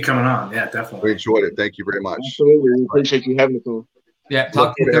 Appreciate you coming on. Yeah, definitely. We enjoyed it. Thank you very much. Absolutely. We appreciate you having us on. Yeah,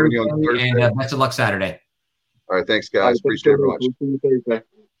 talk to you Thursday, and best of luck Saturday. All right, thanks guys. Appreciate it very much. We'll see you Thursday.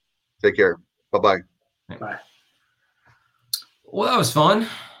 Take care. Bye-bye. Bye. Well, that was fun.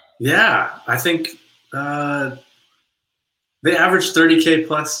 Yeah, I think they average 30K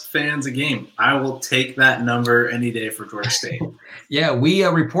plus fans a game. I will take that number any day for Georgia State. Yeah, we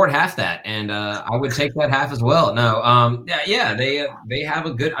report half that, and I would take that half as well. No, they have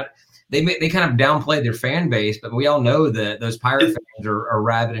a good. They kind of downplayed their fan base, but we all know that those Pirate fans are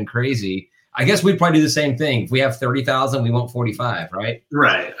rabid and crazy. I guess we'd probably do the same thing. If we have 30,000, we want 45, right?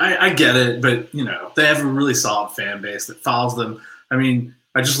 Right. I get it, but they have a really solid fan base that follows them. I mean,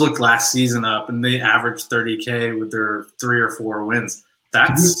 I just looked last season up, and they averaged 30K with their 3 or 4 wins.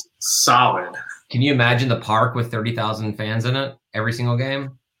 That's solid. Can you imagine the park with 30,000 fans in it every single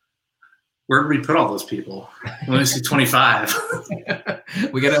game? Where did we put all those people? We only see 25.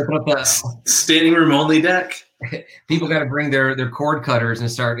 We got to open up the standing room only deck. People got to bring their cord cutters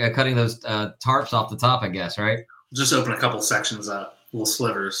and start cutting those tarps off the top, I guess, right? Just open a couple sections up, little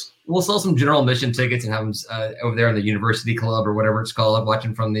slivers. We'll sell some general admission tickets and have them over there in the University Club or whatever it's called,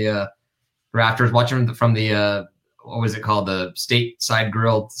 watching from the rafters, watching from the what was it called, the state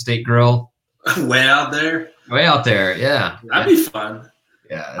grill. Way out there, yeah, that'd be fun.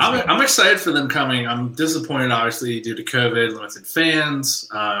 Yeah, I'm excited for them coming. I'm disappointed, obviously, due to COVID, limited fans.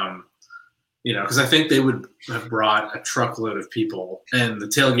 Because I think they would have brought a truckload of people, and the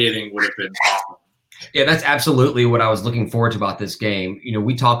tailgating would have been awesome. Yeah, that's absolutely what I was looking forward to about this game.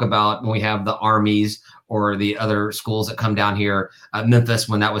 We talk about when we have the Armies or the other schools that come down here, Memphis,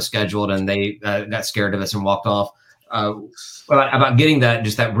 when that was scheduled, and they got scared of us and walked off. About getting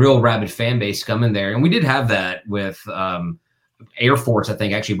that real rabid fan base coming there, and we did have that with Air Force. I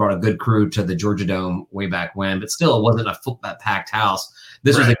think actually brought a good crew to the Georgia Dome way back when, but still, it wasn't a packed house.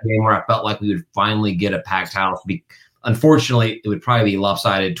 This was a game where I felt like we would finally get a packed house. Unfortunately, it would probably be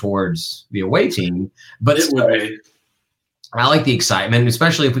lopsided towards the away team, but it would be. I like the excitement,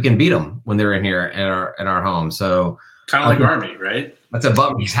 especially if we can beat them when they're in here at our home. So kind of like Army, right? That's a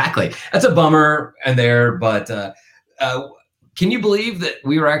bummer. Exactly, that's a bummer. And there, but can you believe that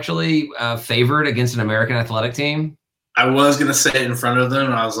we were actually favored against an American athletic team? I was going to say it in front of them,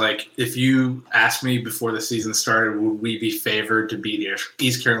 and I was like, if you asked me before the season started, would we be favored to beat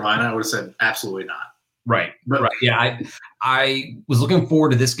East Carolina? I would have said absolutely not. Right. Yeah, I was looking forward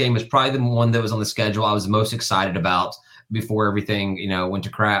to this game. It's probably the one that was on the schedule I was most excited about before everything, went to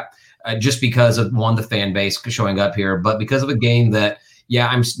crap, just because of, one, the fan base showing up here, but because of a game that,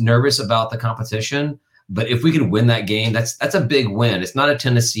 I'm nervous about the competition. But if we could win that game, that's a big win. It's not a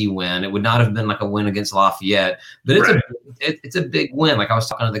Tennessee win. It would not have been like a win against Lafayette, but it's a big win. Like I was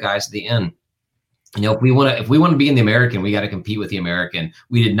talking to the guys at the end. If we want to be in the American, we got to compete with the American.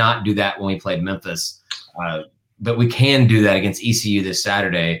 We did not do that when we played Memphis, but we can do that against ECU this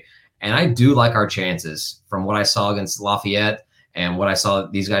Saturday. And I do like our chances from what I saw against Lafayette and what I saw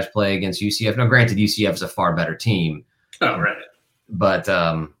these guys play against UCF. Now, granted, UCF is a far better team. Oh, right. But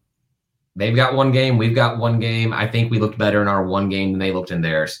they've got one game. We've got one game. I think we looked better in our one game than they looked in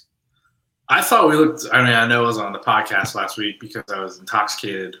theirs. I thought we looked – I know I was on the podcast last week because I was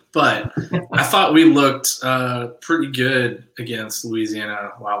intoxicated, but I thought we looked pretty good against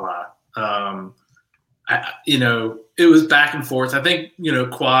Louisiana Lala. It was back and forth. I think,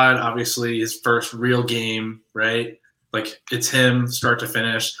 Quad, obviously, his first real game, right? Like, it's him start to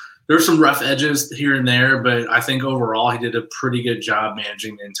finish. There were some rough edges here and there, but I think overall he did a pretty good job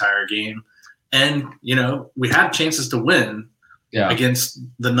managing the entire game. And, we had chances to win against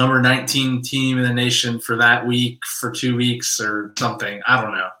the number 19 team in the nation for that week, for 2 weeks or something. I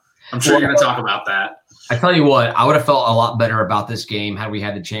don't know. I'm sure you're going to talk about that. I tell you what, I would have felt a lot better about this game had we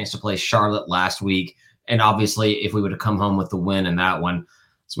had the chance to play Charlotte last week. And obviously, if we would have come home with the win in that one.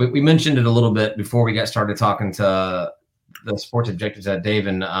 So we mentioned it a little bit before we got started talking to the sports objectives at Dave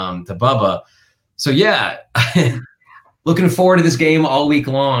and to Bubba. So, looking forward to this game all week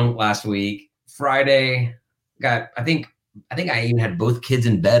long last week. Friday, I think I even had both kids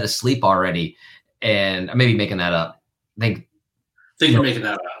in bed asleep already. And I may be making that up. I think you're making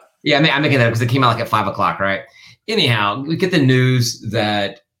that up. Yeah, I'm making that up because it came out like at 5 o'clock, right? Anyhow, we get the news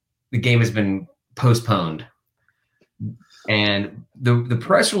that the game has been postponed. And the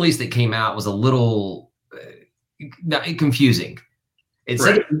press release that came out was a little confusing. It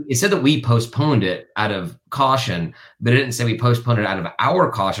said that we postponed it out of caution, but it didn't say we postponed it out of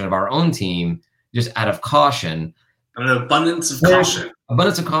our caution of our own team, just out of caution. An abundance of caution.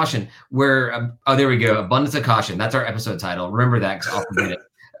 Abundance of caution. Where there we go. Abundance of caution. That's our episode title. Remember that because I'll forget it.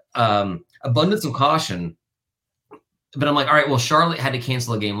 Abundance of caution. But I'm like, all right, well, Charlotte had to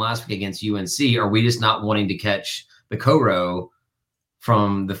cancel a game last week against UNC. Are we just not wanting to catch the co-row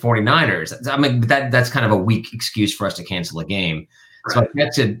from the 49ers? I mean, that's kind of a weak excuse for us to cancel a game. Right. So I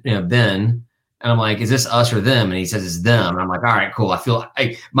texted Ben, and I'm like, is this us or them? And he says it's them. And I'm like, all right, cool. I feel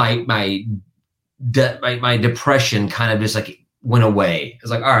my depression kind of just like went away.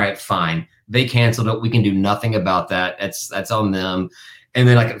 It's like, all right, fine. They canceled it. We can do nothing about that. That's on them. And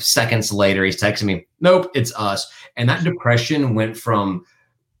then like seconds later, he's texting me, nope, it's us. And that depression went from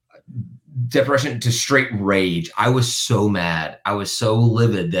depression to straight rage. I was so mad. I was so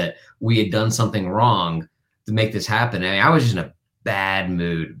livid that we had done something wrong to make this happen. I mean, I was just in a bad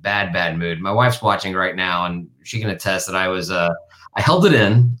mood, bad mood. My wife's watching right now, and she can attest that I I held it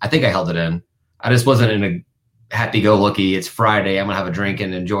in. I think I held it in. I just wasn't in a happy-go-lucky, it's Friday, I'm going to have a drink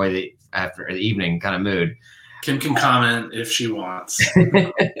and enjoy the after the evening kind of mood. Kim can comment if she wants.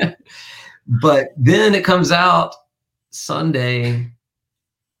 But then it comes out Sunday.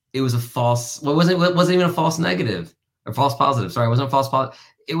 It was a false. Well, it wasn't even a false negative or false positive. Sorry, it wasn't a false positive.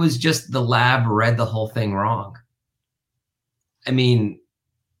 It was just the lab read the whole thing wrong. I mean,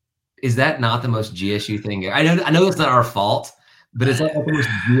 is that not the most GSU thing? I know it's not our fault, but is that like the most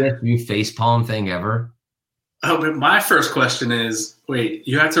GSU facepalm thing ever? Oh, but my first question is, wait,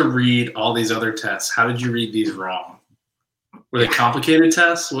 you have to read all these other tests. How did you read these wrong? Were they complicated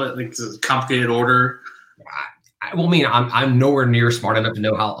tests? What, like, is it complicated order? Well, I mean, I'm nowhere near smart enough to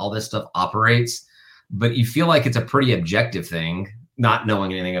know how all this stuff operates, but you feel like it's a pretty objective thing, not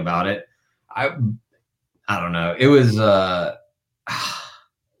knowing anything about it. I don't know. It was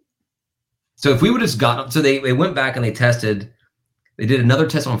so if we would have just gotten, so they went back and they tested. They did another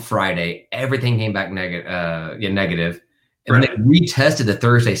test on Friday. Everything came back negative. And Right. then they retested the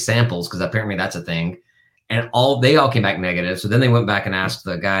Thursday samples because apparently that's a thing. And they all came back negative. So then they went back and asked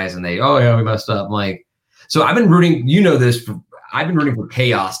the guys, and oh yeah, we messed up. I'm like, so I've been rooting. You know this. I've been rooting for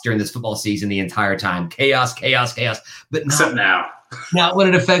chaos during this football season the entire time. Chaos. But Except now. not when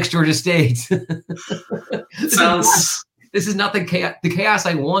it affects Georgia State. Sounds. This is not the chaos. The chaos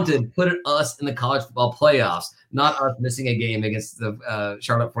I wanted put us in the college football playoffs, not us missing a game against the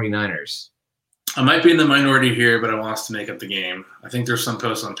Charlotte 49ers. I might be in the minority here, but I want us to make up the game. I think there's some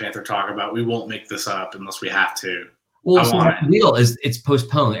posts on Panther Talk about we won't make this up unless we have to. Well, so the deal is it's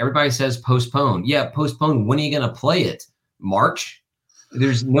postponed. Everybody says postponed. Yeah, postponed. When are you going to play it? March?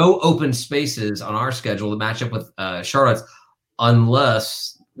 There's no open spaces on our schedule to match up with Charlotte's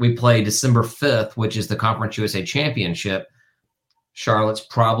unless we play December 5th, which is the Conference USA Championship. Charlotte's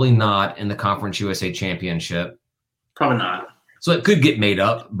probably not in the Conference USA Championship. Probably not. So it could get made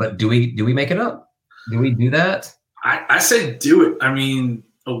up, but do we make it up? Do we do that? I say do it. I mean,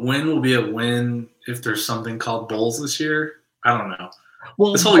 a win will be a win if there's something called bowls this year. I don't know.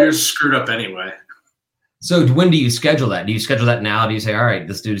 Well, This whole year's screwed up anyway. So when do you schedule that? Do you schedule that now? Do you say, all right,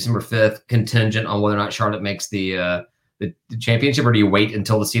 let's do December 5th, contingent on whether or not Charlotte makes the championship, or do you wait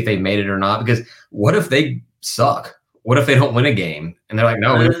until to see if they made it or not? Because what if they suck? What if they don't win a game? And they're like,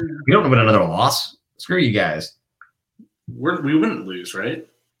 no, we don't win another loss. Screw you guys. We wouldn't lose, right?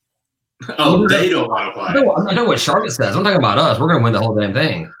 Oh, they don't want to play. No, I know what Charlotte says. I'm talking about us. We're going to win the whole damn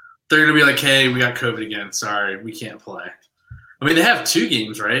thing. They're going to be like, hey, we got COVID again. Sorry, we can't play. I mean, they have 2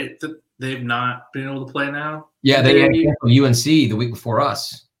 games, right? That they've not been able to play now. Yeah, they had UNC the week before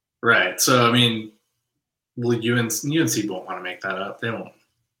us. Right. So, I mean, UNC won't want to make that up. They won't.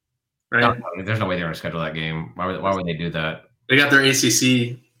 Right? No, there's no way they're going to schedule that game. Why would they do that? They got their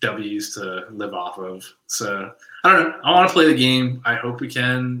ACC W's to live off of. So, I don't know. I want to play the game. I hope we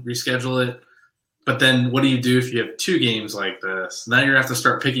can reschedule it. But then what do you do if you have 2 games like this? Now you're going to have to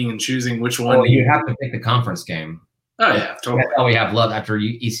start picking and choosing which one. Well, you have to pick the conference game. Oh, yeah, totally. That's all we have left after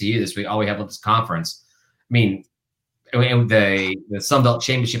ECU this week. All we have left is conference. I mean, the Sun Belt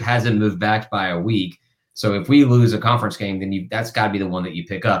Championship hasn't moved back by a week. So if we lose a conference game, then that's got to be the one that you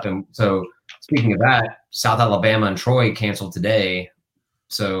pick up. And so speaking of that, South Alabama and Troy canceled today.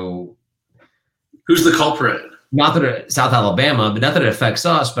 So who's the culprit? Not that South Alabama, but not that it affects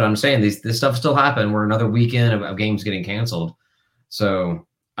us. But I'm saying this stuff still happened. We're another weekend of games getting canceled. So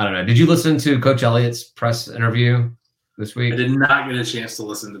I don't know. Did you listen to Coach Elliott's press interview this week? I did not get a chance to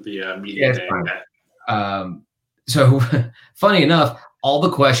listen to the media day. So funny enough, all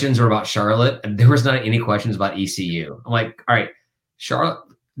the questions were about Charlotte. And there was not any questions about ECU. I'm like, all right, Charlotte,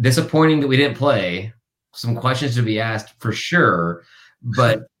 disappointing that we didn't play. Some questions to be asked for sure.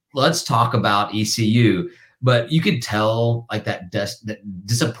 But let's talk about ECU. But you could tell like that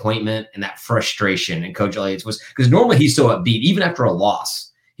disappointment and that frustration in Coach Elliott's was because normally he's so upbeat, even after a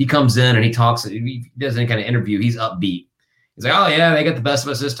loss. He comes in and he talks, he does any kind of interview, he's upbeat. He's like, oh yeah, they got the best of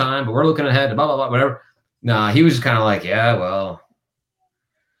us this time, but we're looking ahead to blah, blah, blah, whatever. Nah, he was just kind of like, yeah, well,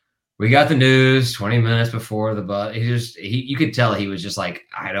 we got the news 20 minutes before the bus. You could tell he was just like,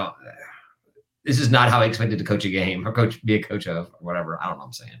 this is not how I expected to coach a game or be a coach of or whatever. I don't know what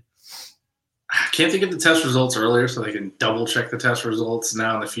I'm saying. Can't they get the test results earlier so they can double check the test results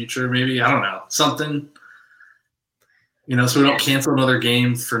now in the future? Maybe, I don't know, something, so we don't cancel another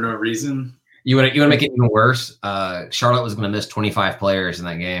game for no reason. You want to make it even worse? Charlotte was going to miss 25 players in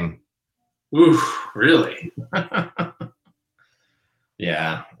that game. Ooh, really?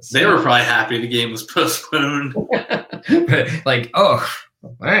 Yeah. They were probably happy the game was postponed. Like, oh,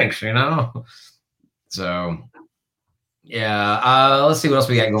 thanks, So, yeah. Let's see what else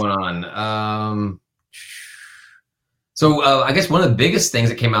we got going on. So I guess one of the biggest things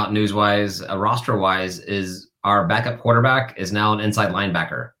that came out news-wise, roster-wise, is our backup quarterback is now an inside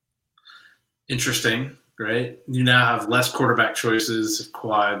linebacker. Interesting, right? You now have less quarterback choices if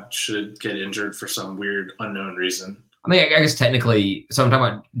Quad should get injured for some weird unknown reason. I mean, I guess technically, so I'm talking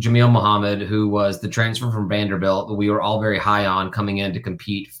about Jamil Muhammad, who was the transfer from Vanderbilt that we were all very high on coming in to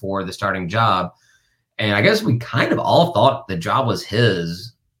compete for the starting job. And I guess we kind of all thought the job was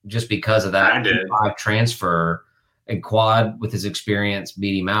his just because of that transfer. And Quad, with his experience,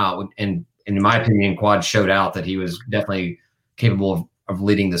 beat him out. And in my opinion, Quad showed out that he was definitely capable of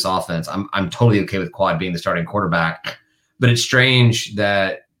leading this offense. I'm totally okay with Quad being the starting quarterback. But it's strange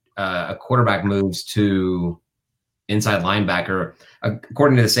that a quarterback moves to inside linebacker.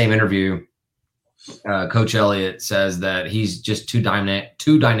 According to the same interview, Coach Elliott says that he's just too dynamic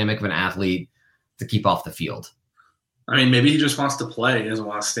of an athlete to keep off the field. I mean, maybe he just wants to play. He doesn't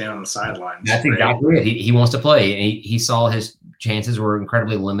want to stay on the sidelines. That's exactly it. He wants to play. And he saw his chances were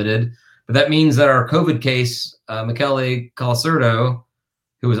incredibly limited. But that means that our COVID case, Michele Colasurdo,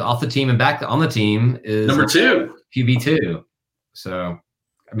 who was off the team and back on the team, is number 2. QB2. So,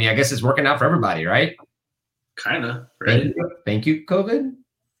 I mean, I guess it's working out for everybody, right? Kind of, right? Thank you, COVID?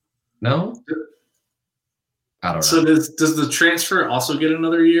 No? I don't know. So does the transfer also get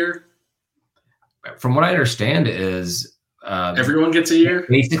another year? From what I understand is everyone gets a year.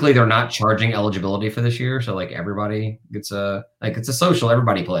 Basically, they're not charging eligibility for this year, so like everybody gets it's a social.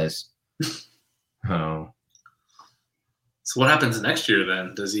 Everybody plays. Oh. So what happens next year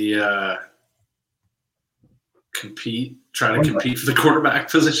then? Does he try to compete for the quarterback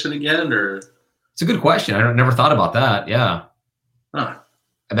position again, or? It's a good question. I never thought about that. Yeah. Huh.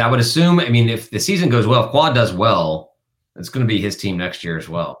 I mean, I would assume. I mean, if the season goes well, if Quad does well, it's going to be his team next year as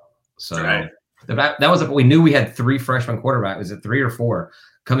well. So. Right. That was we knew we had 3 freshman quarterbacks. Was it 3 or 4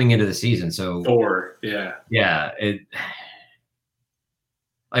 coming into the season? So 4, yeah. Yeah,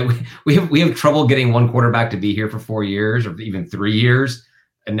 we have trouble getting one quarterback to be here for 4 years or even 3 years,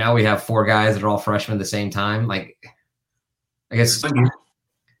 and now we have 4 guys that are all freshmen at the same time. Like, I guess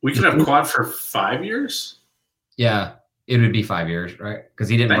we could have Quad for 5 years. Yeah, it would be 5 years, right? Because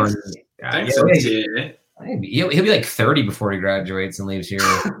he didn't burn. Thanks. He'll be like 30 before he graduates and leaves here.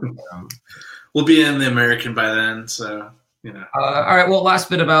 We'll be in the American by then, so you know. All right. Well, last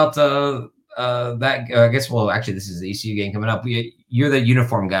bit about that. I guess. Well, actually, this is the ECU game coming up. You're the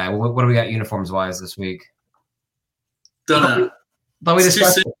uniform guy. What do we got uniforms wise this week? Don't know. Thought we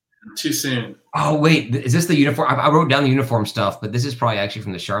discussed too soon. Oh wait, is this the uniform? I wrote down the uniform stuff, but this is probably actually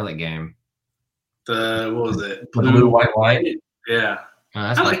from the Charlotte game. What was it? Blue, white. Yeah,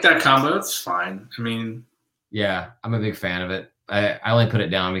 I like that combo. It's fine. I mean, yeah, I'm a big fan of it. I only put it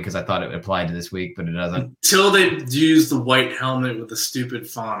down because I thought it applied to this week, but it doesn't. Until they use the white helmet with the stupid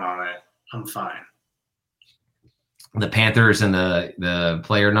font on it, I'm fine. The Panthers and the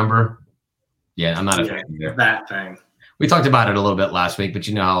player number. Yeah, I'm not a fan either. That thing. We talked about it a little bit last week, but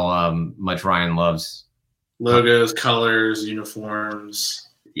you know how much Ryan loves logos, colors, uniforms.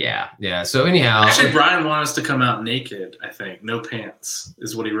 Yeah. So anyhow, actually, Brian wanted us to come out naked. I think no pants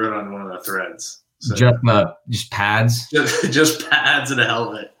is what he wrote on one of the threads. So, just pads. Just pads and a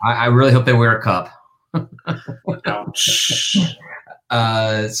helmet. I really hope they wear a cup. Ouch.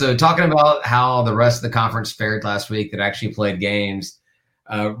 So talking about how the rest of the conference fared last week that actually played games,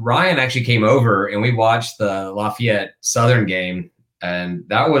 Ryan actually came over and we watched the Lafayette Southern game, and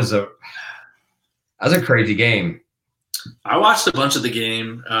that was a crazy game. I watched a bunch of the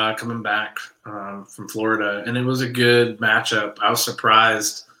game coming back from Florida, and it was a good matchup. I was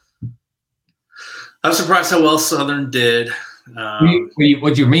surprised how well Southern did.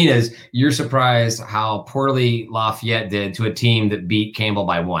 What you mean is you're surprised how poorly Lafayette did to a team that beat Campbell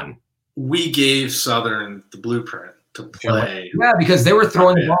by 1. We gave Southern the blueprint to play. Yeah, because they were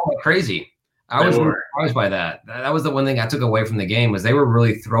throwing the ball like crazy. I was surprised by that. That was the one thing I took away from the game was they were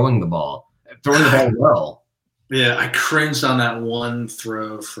really throwing the ball well. Yeah, I cringed on that one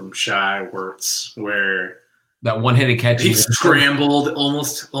throw from Shai Wertz where that one-handed catch. He scrambled,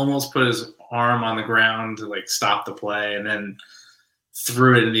 almost put his arm on the ground to like stop the play, and then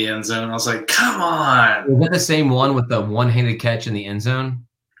threw it in the end zone. I was like, "Come on!" Was that the same one with the one-handed catch in the end zone?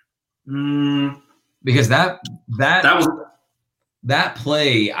 Because that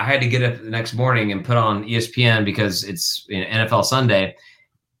play, I had to get up the next morning and put on ESPN because it's NFL Sunday,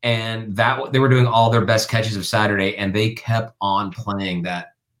 and that they were doing all their best catches of Saturday, and they kept on playing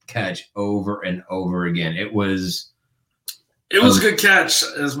that catch over and over again. It was a good catch,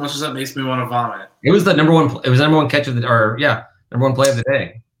 as much as that makes me want to vomit. It was the number one. It was the number one catch of the, number one play of the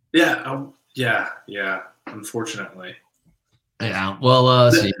day. Yeah. Unfortunately. Yeah. Well,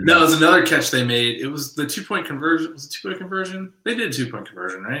 let's see. No, it was another catch they made. It was the 2-point conversion. Was it 2-point conversion? They did a 2-point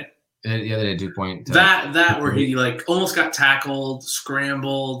conversion, right? Yeah, they did 2-point. That where he like almost got tackled,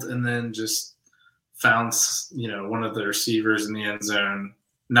 scrambled, and then just found one of the receivers in the end zone.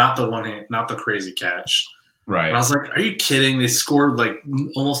 Not the crazy catch. Right. And I was like, are you kidding? They scored like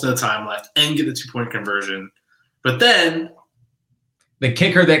almost no time left and get the 2-point conversion. But then the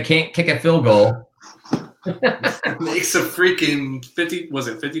kicker that can't kick a field goal makes a freaking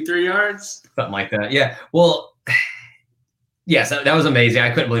 53 yards? Something like that. Yeah. Well, yes, that was amazing.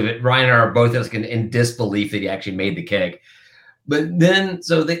 I couldn't believe it. Ryan and I are both in disbelief that he actually made the kick. But then,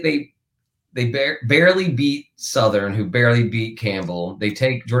 so they barely beat Southern, who barely beat Campbell. They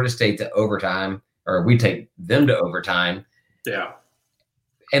take Georgia State to overtime, or we take them to overtime. Yeah.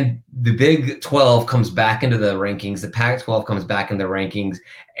 And the Big 12 comes back into the rankings. The Pac-12 comes back into the rankings.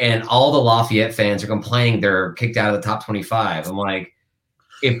 And all the Lafayette fans are complaining they're kicked out of the top 25. I'm like,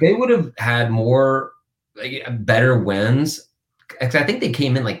 if they would have had more better wins, I think they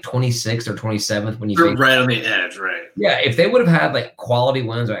came in like 26th or 27th when They're right on the edge, right? Yeah, if they would have had like quality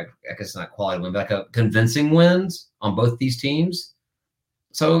wins, or I guess not quality wins, but like a convincing wins on both these teams.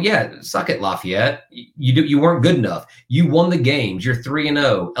 So yeah, suck it, Lafayette. You weren't good enough. You won the games. You're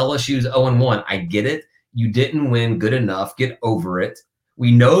 3-0. LSU's 0-1. I get it. You didn't win good enough. Get over it.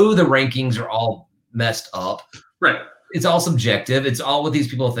 We know the rankings are all messed up. Right. It's all subjective. It's all what these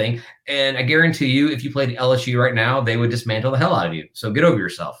people think. And I guarantee you, if you played LSU right now, they would dismantle the hell out of you. So get over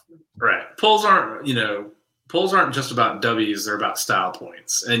yourself. Right. Polls aren't just about W's. They're about style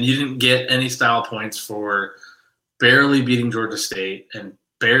points. And you didn't get any style points for barely beating Georgia State and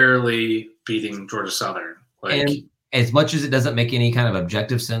barely beating Georgia Southern. And as much as it doesn't make any kind of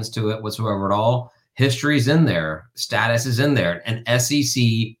objective sense to it whatsoever at all, history's in there. Status is in there. An SEC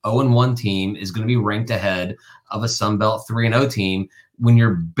 0-1 team is going to be ranked ahead of a Sunbelt 3-0 team when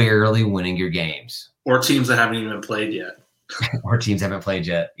you're barely winning your games. Or teams that haven't even played yet. Or teams haven't played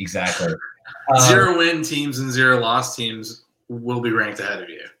yet. Exactly. 0-win teams and 0-loss teams will be ranked ahead of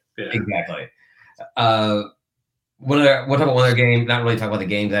you. Yeah. Exactly. We'll talk about one other game. Not really talk about the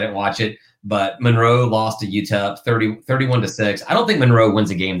games. I didn't watch it, but Monroe lost to UTEP 31-6. I don't think Monroe wins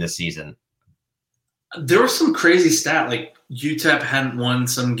a game this season. There was some crazy stat, like UTEP hadn't won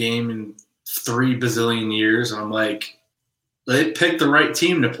some game in 3 bazillion years. And I'm like, they picked the right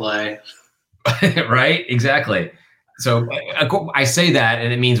team to play. Right? Exactly. So I say that,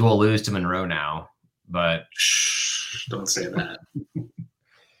 and it means we'll lose to Monroe now. But shh, don't say that.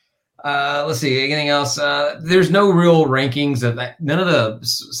 Let's see. Anything else? There's no real rankings. None of the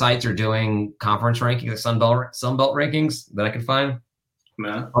sites are doing conference rankings, like Sunbelt rankings that I could find.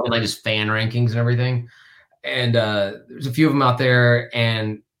 No. Probably like just fan rankings and everything. And there's a few of them out there.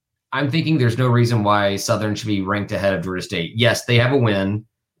 And I'm thinking there's no reason why Southern should be ranked ahead of Georgia State. Yes, they have a win,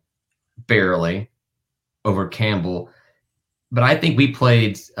 barely, over Campbell. But I think we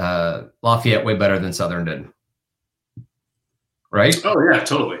played Lafayette way better than Southern did. Right? Oh, yeah,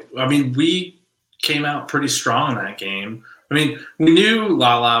 totally. I mean, we came out pretty strong in that game. I mean, we knew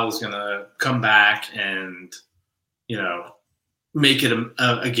Lala was going to come back and, make it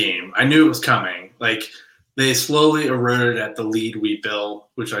a game. I knew it was coming. Like, they slowly eroded at the lead we built,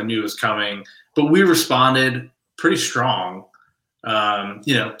 which I knew was coming. But we responded pretty strong.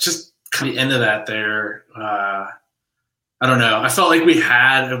 Just kind of the end of that there. I don't know. I felt like we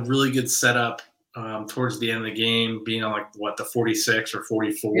had a really good setup towards the end of the game, being on the 46 or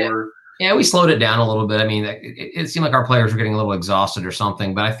 44. Yeah, we slowed it down a little bit. I mean, it seemed like our players were getting a little exhausted or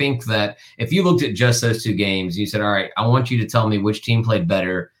something. But I think that if you looked at just those 2 games, you said, all right, I want you to tell me which team played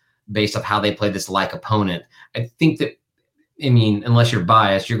better based off how they played this like opponent. I think that, unless you're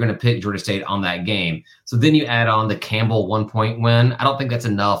biased, you're going to pick Georgia State on that game. So then you add on the Campbell 1-point win. I don't think that's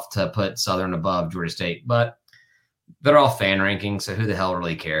enough to put Southern above Georgia State. But they're all fan rankings, so who the hell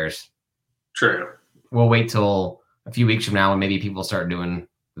really cares? True. We'll wait till a few weeks from now when maybe people start doing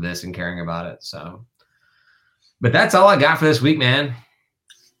this and caring about it. So, but that's all I got for this week, man.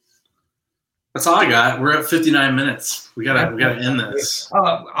 That's all I got. We're at 59 minutes. We gotta end this.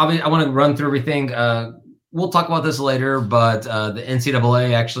 I want to run through everything. We'll talk about this later, but the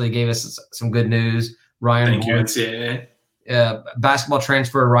NCAA actually gave us some good news. Thank you, NCAA. Basketball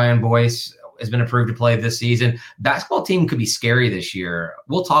transfer Ryan Boyce has been approved to play this season. Basketball team could be scary this year.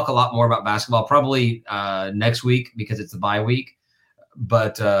 We'll talk a lot more about basketball probably next week because it's the bye week.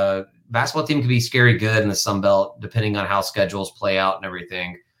 But basketball team could be scary good in the Sun Belt depending on how schedules play out and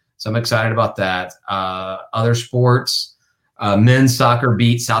everything. So I'm excited about that. Other sports, men's soccer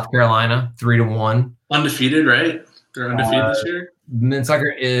beat South Carolina 3-1. Undefeated, right? They're undefeated this year. Men's soccer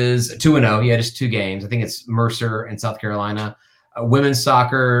is 2-0. Yeah, just 2 games. I think it's Mercer and South Carolina. Women's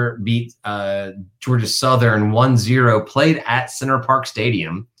soccer beat Georgia Southern 1-0, played at Center Park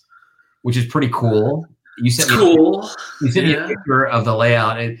Stadium, which is pretty cool. You sent me a picture of the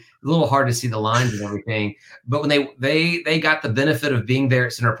layout. It's a little hard to see the lines and everything, but when they got the benefit of being there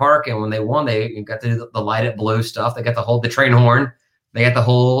at Center Park, and when they won, they got the light it blue stuff. They got the train horn. They got the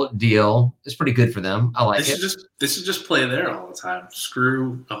whole deal. It's pretty good for them. I like it. They should just play there all the time.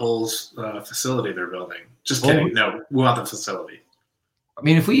 Screw the whole facility they're building. Just kidding. No, we want the facility. I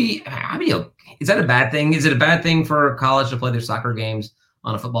mean, is that a bad thing? Is it a bad thing for college to play their soccer games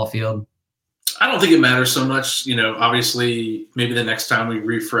on a football field? I don't think it matters so much. Obviously, maybe the next time we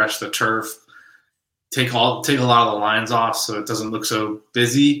refresh the turf, take a lot of the lines off so it doesn't look so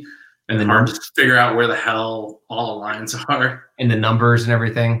busy and then hard to figure out where the hell all the lines are. And the numbers and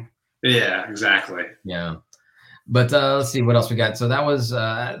everything. Yeah, exactly. Yeah. But let's see what else we got. So that was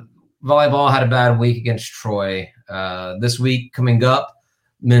volleyball had a bad week against Troy. This week coming up,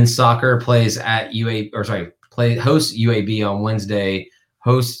 men's soccer plays at hosts UAB on Wednesday,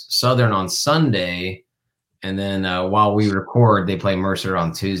 hosts Southern on Sunday, and then while we record, they play Mercer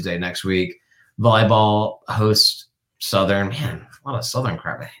on Tuesday next week. Volleyball hosts Southern. Man, a lot of Southern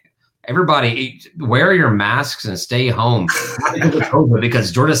crap. Everybody, wear your masks and stay home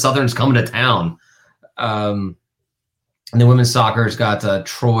because Georgia Southern's coming to town. And then women's soccer's got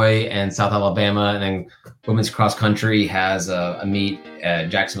Troy and South Alabama, and then women's cross country has a meet at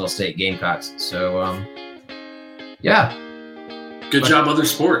Jacksonville State Gamecocks. So, yeah. Good job, other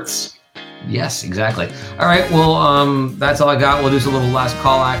sports. Yes, exactly. All right, well, that's all I got. We'll do some little last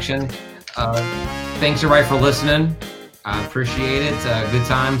call action. Thanks, everybody, for listening. I appreciate it. Good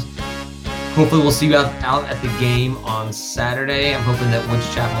times. Hopefully we'll see you out at the game on Saturday. I'm hoping that Woods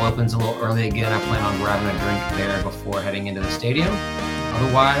Chapel opens a little early again. I plan on grabbing a drink there before heading into the stadium.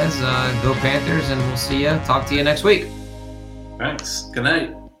 Otherwise, go Panthers, and we'll see you. Talk to you next week. Thanks. Good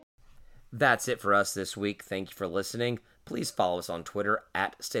night. That's it for us this week. Thank you for listening. Please follow us on Twitter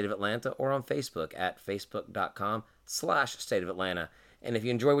at State of Atlanta or on Facebook at facebook.com/State of Atlanta. And if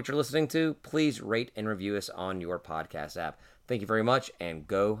you enjoy what you're listening to, please rate and review us on your podcast app. Thank you very much, and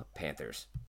go Panthers.